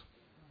looks.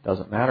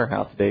 Doesn't matter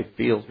how today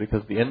feels,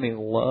 because the enemy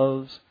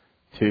loves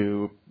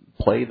to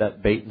play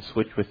that bait and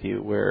switch with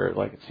you, where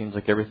like it seems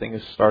like everything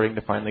is starting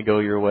to finally go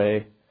your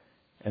way,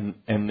 and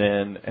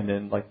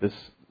then like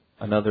this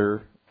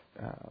another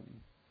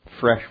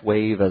fresh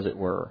wave, as it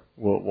were,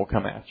 will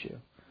come at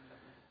you,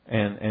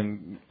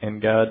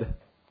 and God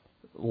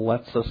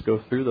lets us go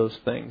through those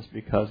things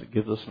because it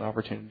gives us an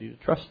opportunity to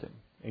trust Him.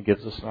 It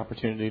gives us an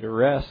opportunity to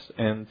rest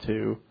and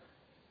to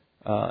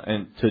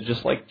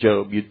just like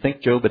Job. You'd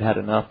think Job had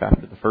enough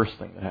after the first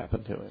thing that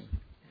happened to him.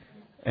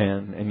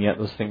 And yet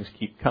those things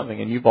keep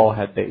coming. And you've all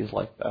had days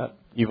like that.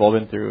 You've all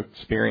been through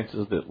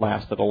experiences that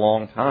lasted a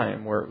long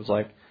time where it was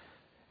like,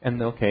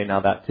 and okay, now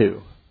that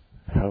too.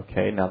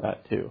 Okay, now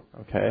that too.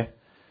 Okay.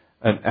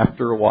 And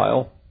after a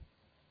while,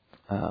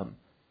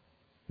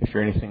 if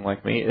you're anything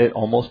like me, it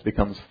almost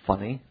becomes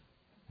funny.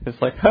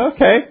 It's like,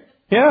 okay,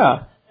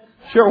 yeah,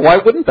 sure, why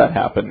wouldn't that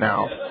happen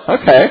now?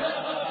 Okay.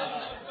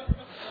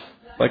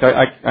 Like,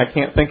 I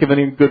can't think of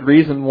any good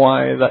reason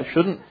why that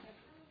shouldn't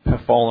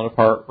have fallen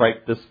apart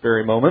right this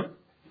very moment.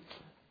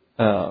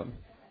 And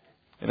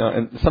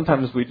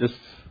sometimes it's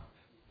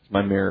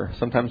my mirror.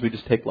 Sometimes we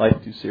just take life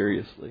too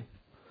seriously,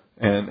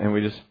 and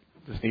we just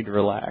need to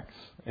relax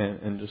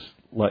and just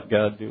let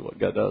God do what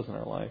God does in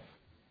our life.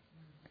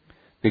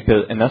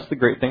 And that's the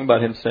great thing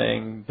about Him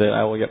saying that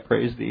I will yet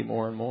praise thee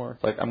more and more.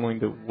 It's like I'm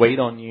going to wait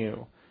on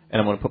you, and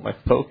I'm going to put my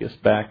focus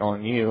back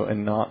on you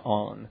and not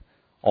on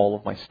all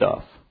of my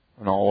stuff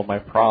and all of my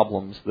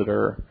problems that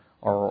are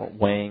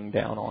weighing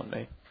down on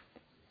me.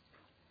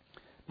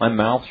 My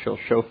mouth shall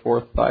show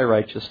forth thy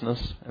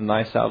righteousness and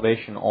thy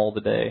salvation all the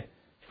day,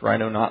 for I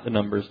know not the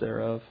numbers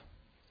thereof.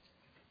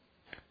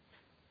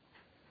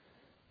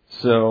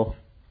 So,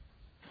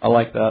 I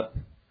like that.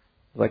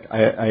 Like,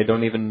 I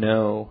don't even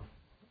know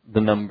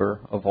the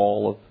number of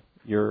all of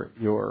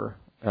your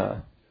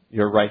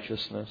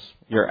righteousness,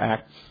 your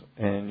acts,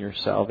 and your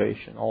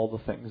salvation, all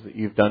the things that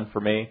you've done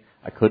for me.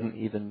 I couldn't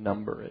even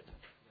number it.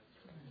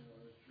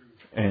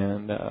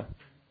 And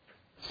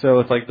so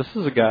it's like, this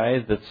is a guy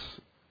that's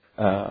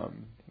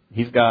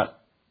he's got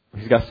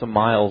some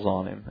miles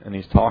on him, and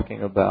he's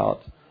talking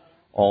about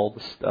all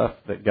the stuff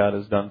that God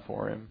has done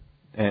for him.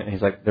 And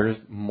he's like, there's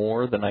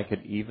more than I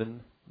could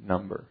even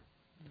number,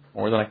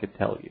 more than I could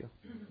tell you.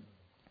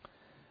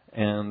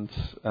 And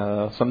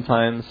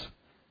sometimes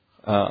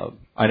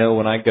I know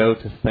when I go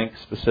to think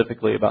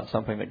specifically about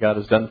something that God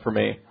has done for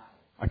me,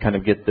 I kind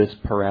of get this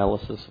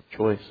paralysis of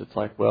choice. It's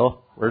like,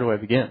 well, where do I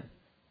begin?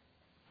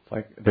 It's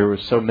like there were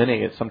so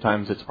many.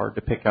 Sometimes it's hard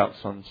to pick out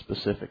some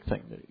specific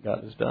thing that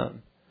God has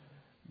done.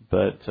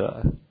 But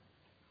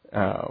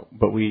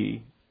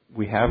we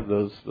have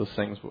those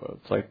things where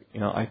it's like,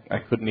 I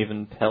couldn't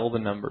even tell the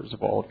numbers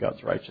of all of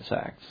God's righteous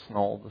acts and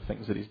all of the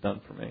things that He's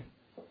done for me.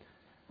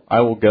 I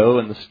will go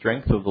in the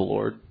strength of the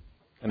Lord,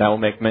 and I will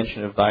make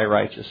mention of thy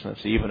righteousness,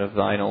 even of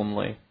thine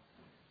only.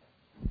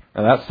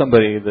 Now that's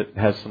somebody that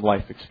has some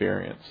life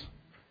experience.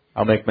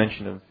 I'll make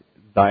mention of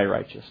thy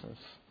righteousness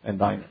and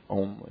thine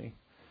only.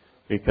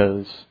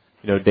 Because,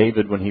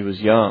 David, when he was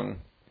young,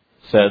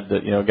 said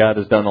that, God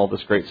has done all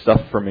this great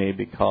stuff for me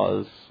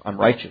because I'm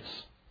righteous.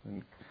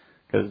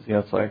 Because,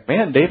 it's like,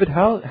 man, David,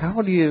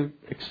 how do you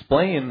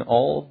explain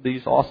all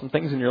these awesome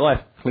things in your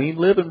life? Clean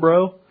living,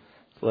 bro.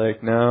 It's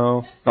like,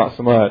 no, not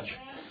so much.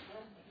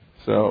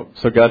 So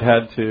God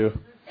had to,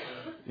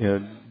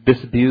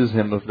 disabuse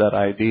him of that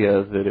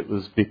idea that it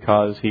was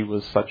because he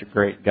was such a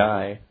great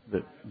guy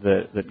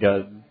that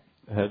God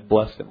had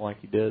blessed him like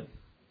He did.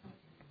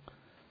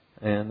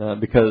 And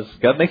because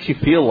God makes you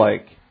feel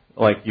like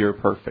you're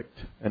perfect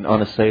and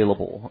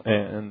unassailable,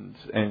 and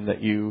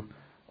that you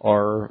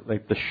are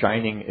like the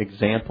shining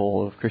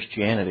example of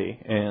Christianity,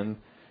 and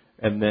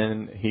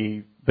then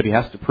He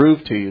has to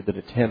prove to you that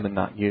it's Him and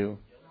not you.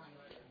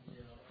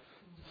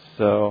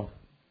 So,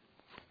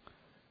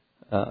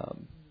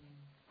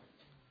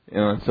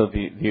 and so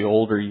the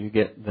older you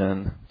get,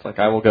 then it's like,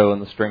 I will go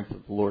in the strength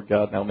of the Lord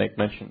God, and I will make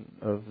mention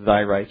of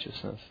thy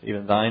righteousness,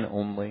 even thine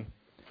only.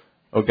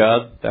 O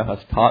God, thou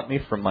hast taught me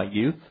from my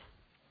youth,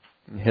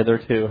 and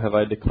hitherto have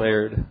I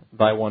declared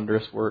thy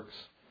wondrous works.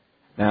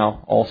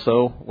 Now,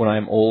 also, when I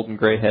am old and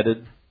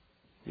gray-headed,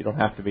 you don't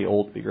have to be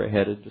old to be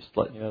gray-headed, just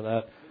letting you know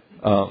that.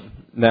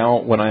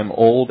 Now, when I am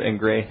old and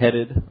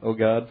gray-headed, O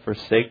God,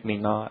 forsake me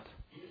not,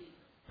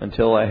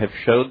 until I have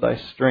showed thy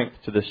strength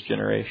to this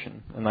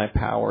generation, and thy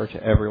power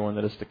to everyone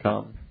that is to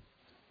come.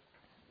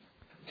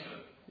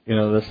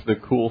 That's the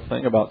cool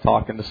thing about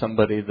talking to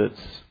somebody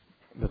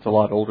that's a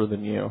lot older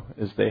than you,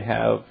 is they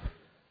have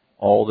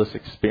all this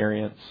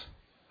experience.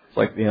 It's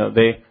like,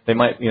 they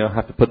might,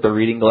 have to put their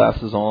reading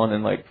glasses on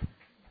and like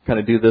kind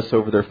of do this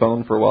over their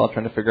phone for a while,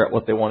 trying to figure out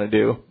what they want to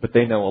do, but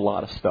they know a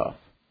lot of stuff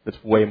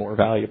that's way more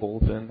valuable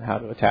than how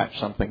to attach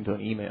something to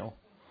an email.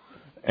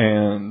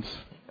 And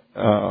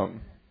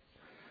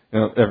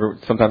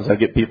sometimes I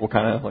get people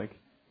kind of like,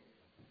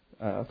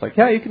 it's like,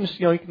 yeah, you can just,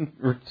 you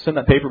can send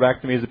that paper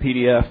back to me as a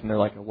PDF, and they're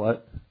like,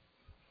 what?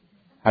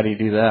 How do you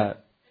do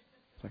that?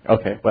 It's like,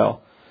 okay,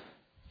 well,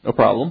 no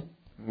problem.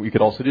 We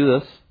could also do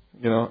this,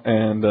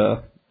 and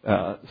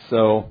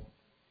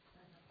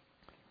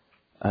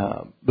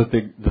but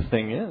the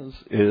thing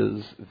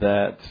is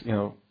that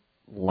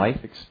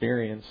life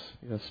experience,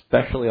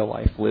 especially a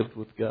life lived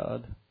with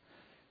God,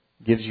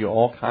 gives you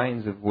all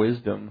kinds of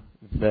wisdom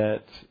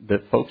that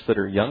folks that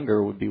are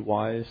younger would be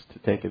wise to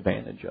take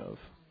advantage of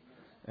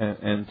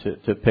and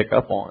to pick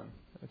up on.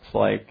 It's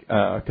like,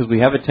 because we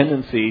have a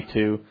tendency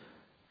to,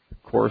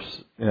 of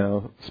course,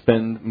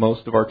 spend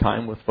most of our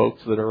time with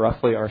folks that are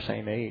roughly our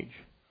same age,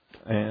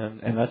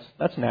 and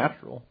that's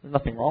natural. There's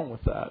nothing wrong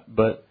with that,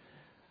 but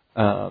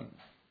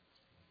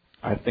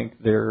I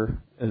think there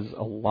is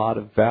a lot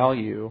of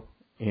value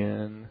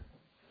in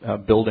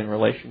building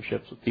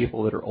relationships with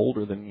people that are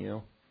older than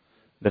you,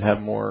 that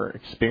have more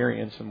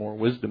experience and more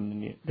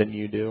wisdom than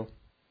you do.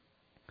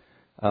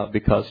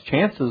 Because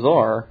chances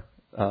are,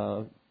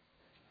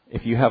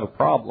 if you have a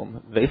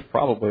problem, they've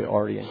probably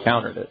already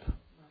encountered it.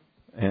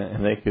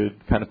 And they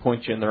could kind of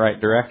point you in the right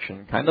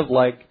direction. Kind of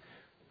like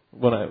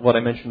what I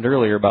mentioned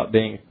earlier about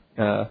being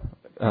a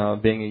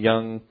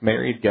young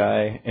married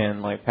guy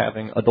and like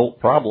having adult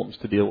problems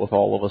to deal with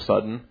all of a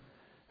sudden.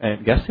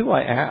 And guess who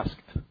I asked?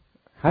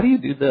 How do you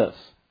do this?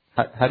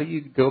 How do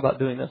you go about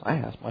doing this? I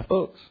asked my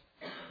folks,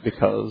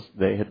 because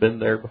they had been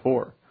there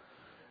before.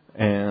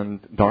 And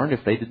darned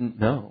if they didn't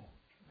know.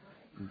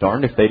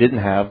 Darned if they didn't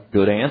have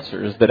good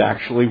answers that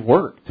actually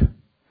worked.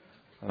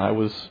 And I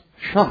was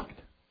shocked.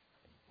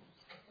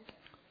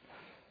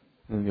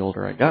 And the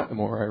older I got, the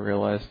more I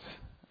realized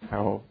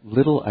how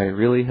little I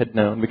really had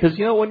known. Because,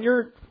 when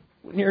you're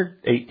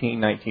 18,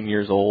 19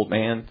 years old,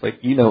 man, it's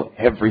like,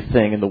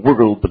 everything in the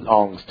world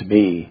belongs to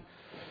me.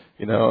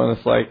 And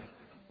it's like,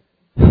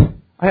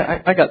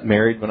 I got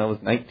married when I was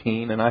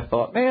 19, and I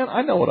thought, man,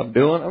 I know what I'm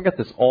doing. I've got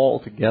this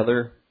all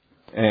together.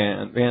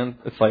 And, man,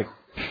 it's like,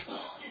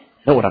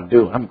 I know what I'm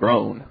doing. I'm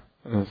grown.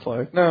 And it's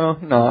like, no,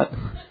 not.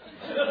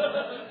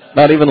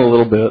 Not even a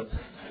little bit.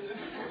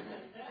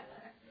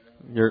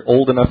 You're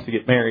old enough to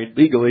get married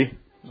legally.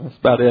 That's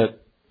about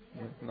it.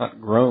 You're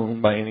not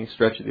grown by any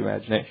stretch of the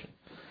imagination.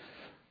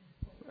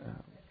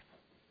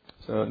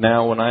 So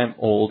now when I am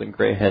old and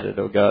gray-headed,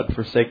 O God,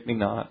 forsake me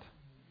not,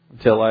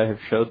 until I have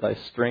showed thy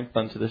strength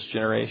unto this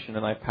generation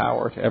and thy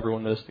power to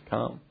everyone that is to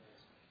come.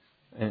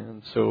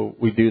 And so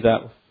we do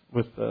that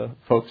with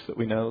folks that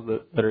we know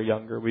that are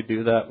younger. We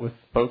do that with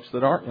folks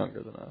that aren't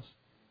younger than us.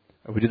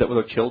 We do that with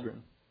our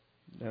children.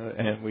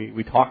 And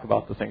we talk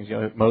about the things.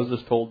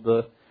 Moses told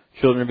the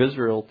children of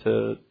Israel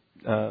to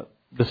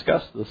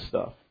discuss this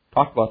stuff.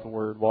 Talk about the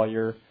Word while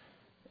you're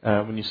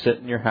when you sit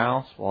in your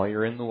house, while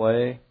you're in the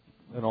way,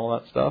 and all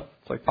that stuff.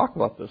 It's like, talk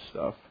about this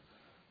stuff.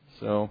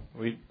 So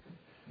we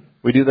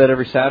do that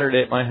every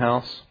Saturday at my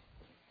house.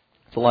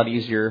 It's a lot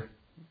easier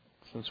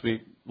since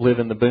we live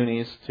in the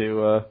boonies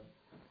to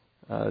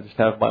just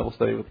have Bible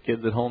study with the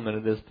kids at home than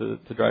it is to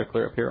drive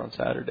clear up here on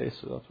Saturdays.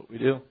 So that's what we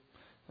do.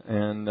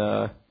 And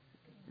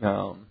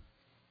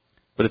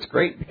but it's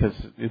great because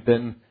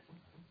then,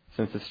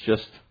 since it's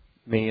just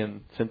me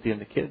and Cynthia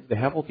and the kids, they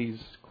have all these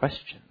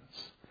questions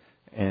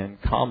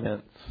and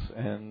comments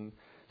and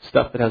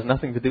stuff that has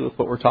nothing to do with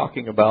what we're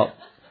talking about.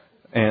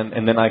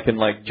 And then I can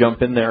like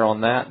jump in there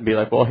on that and be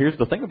like, well, here's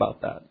the thing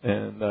about that.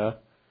 And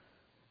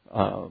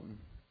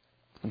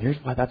here's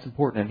why that's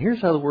important. And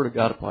here's how the Word of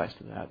God applies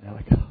to that. And they're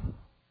like, oh,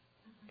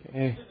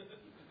 okay.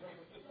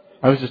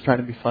 I was just trying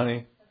to be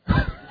funny.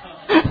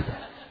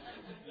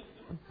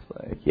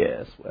 Like,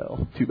 yes,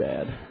 well, too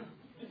bad.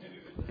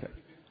 Okay.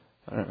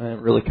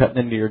 I'm really cutting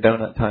into your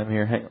donut time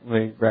here. Hang on,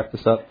 let me wrap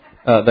this up.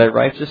 Thy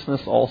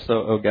righteousness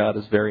also, O God,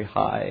 is very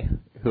high,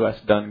 who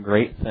hast done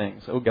great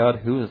things. O God,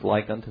 who is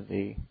like unto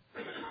thee?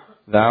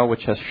 Thou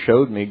which hast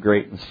showed me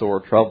great and sore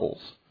troubles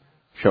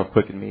shall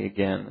quicken me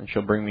again, and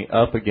shall bring me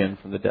up again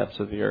from the depths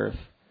of the earth.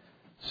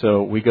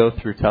 So we go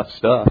through tough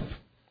stuff,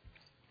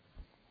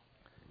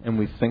 and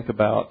we think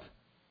about,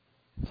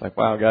 it's like,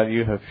 wow, God,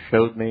 you have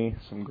showed me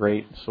some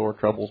great sore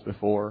troubles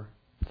before.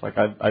 It's like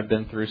I've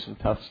been through some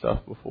tough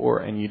stuff before,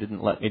 and you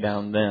didn't let me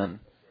down then.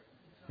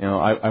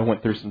 I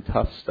went through some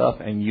tough stuff,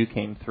 and you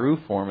came through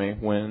for me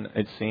when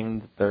it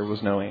seemed that there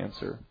was no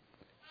answer.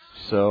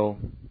 So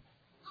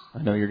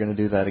I know you're going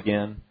to do that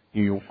again.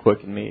 You will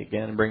quicken me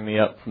again and bring me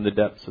up from the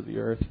depths of the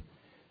earth.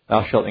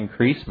 Thou shalt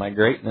increase my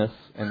greatness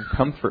and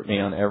comfort me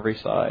on every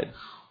side.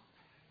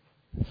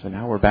 So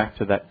now we're back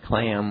to that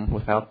clam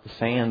without the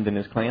sand in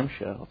his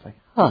clamshell. It's like,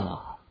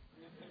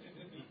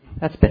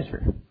 that's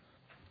better.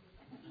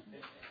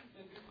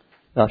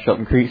 Thou shalt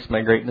increase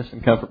my greatness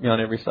and comfort me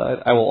on every side.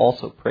 I will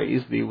also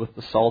praise thee with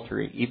the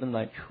psaltery, even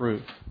thy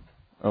truth,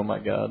 O my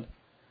God.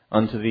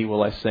 Unto thee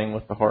will I sing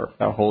with the harp,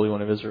 thou Holy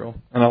One of Israel.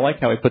 And I like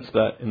how he puts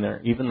that in there,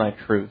 even thy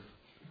truth.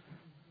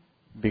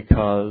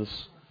 Because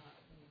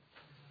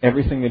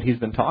everything that he's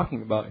been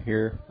talking about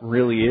here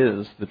really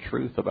is the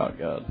truth about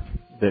God.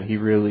 That he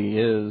really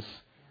is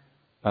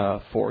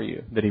for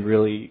you. That he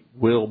really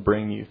will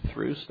bring you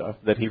through stuff.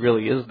 That he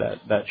really is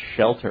that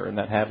shelter and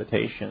that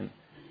habitation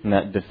and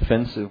that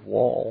defensive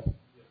wall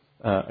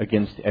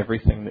against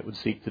everything that would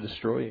seek to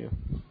destroy you.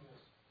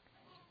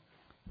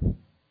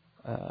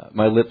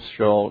 My lips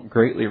shall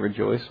greatly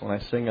rejoice when I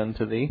sing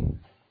unto thee,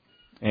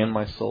 and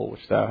my soul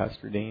which thou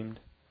hast redeemed.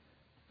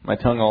 My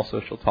tongue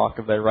also shall talk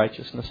of thy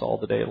righteousness all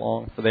the day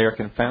long, for they are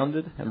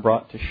confounded and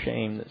brought to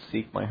shame that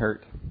seek my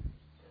hurt.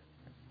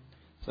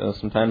 So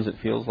sometimes it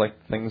feels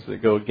like things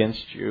that go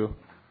against you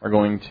are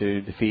going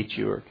to defeat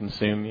you or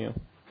consume you,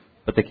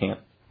 but they can't.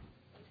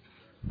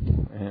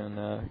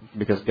 And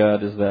because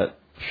God is that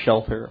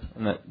shelter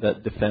and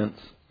that defense.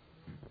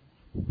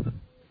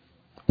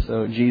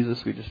 So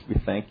Jesus, we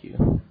thank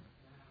you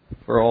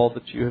for all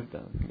that you have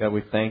done. God,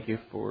 we thank you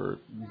for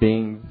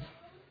being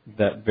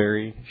that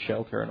very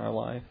shelter in our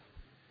life,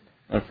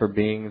 and for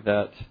being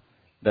that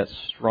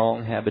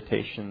strong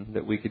habitation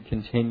that we could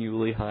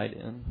continually hide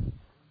in.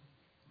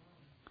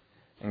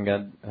 And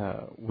God,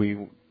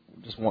 we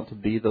just want to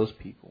be those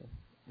people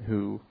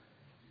who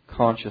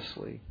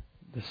consciously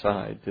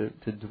decide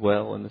to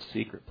dwell in the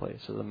secret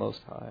place of the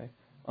Most High,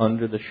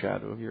 under the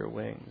shadow of your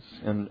wings,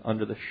 and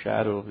under the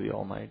shadow of the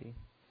Almighty.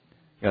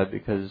 God,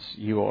 because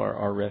you are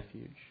our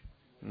refuge,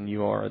 and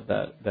you are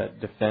that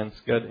defense,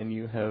 God, and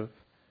you have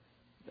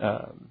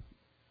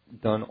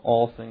done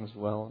all things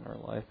well in our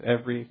life.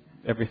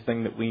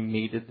 Everything that we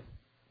needed,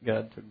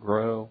 God, to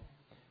grow.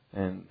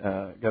 And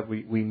God,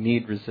 we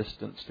need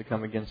resistance to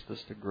come against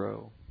us to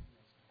grow.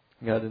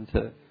 God, and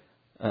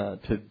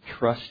to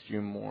trust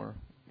you more,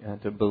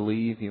 and to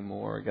believe you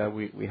more. God,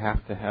 we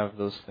have to have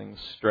those things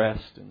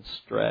stressed and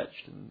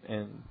stretched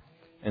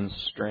and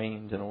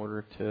strained in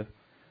order to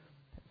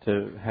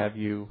have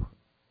you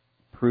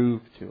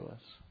prove to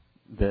us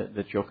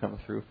that you'll come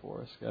through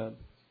for us, God.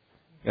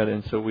 God,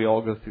 and so we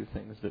all go through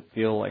things that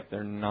feel like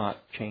they're not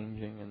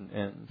changing,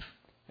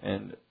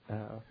 and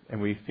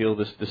we feel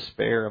this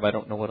despair of, I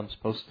don't know what I'm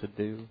supposed to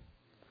do,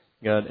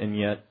 God, and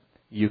yet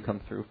you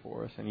come through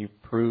for us, and you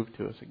prove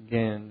to us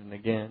again and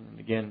again and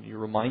again. You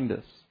remind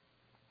us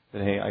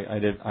that, hey,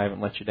 I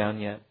haven't let you down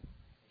yet,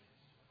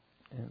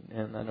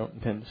 and I don't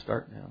intend to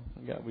start now.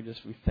 And God, we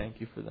thank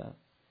you for that,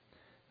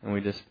 and we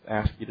just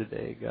ask you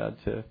today, God,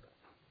 to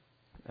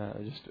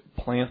just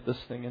plant this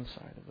thing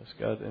inside of us,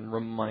 God, and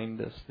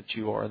remind us that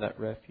you are that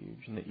refuge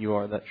and that you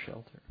are that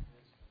shelter.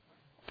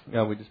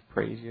 God, we just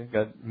praise you.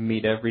 God,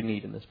 meet every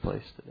need in this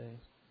place today.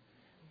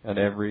 God,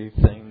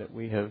 everything that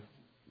we have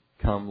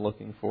come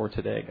looking for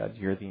today, God,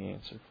 you're the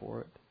answer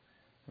for it.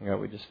 God,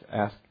 we just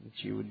ask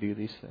that you would do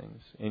these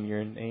things. In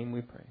your name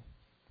we pray.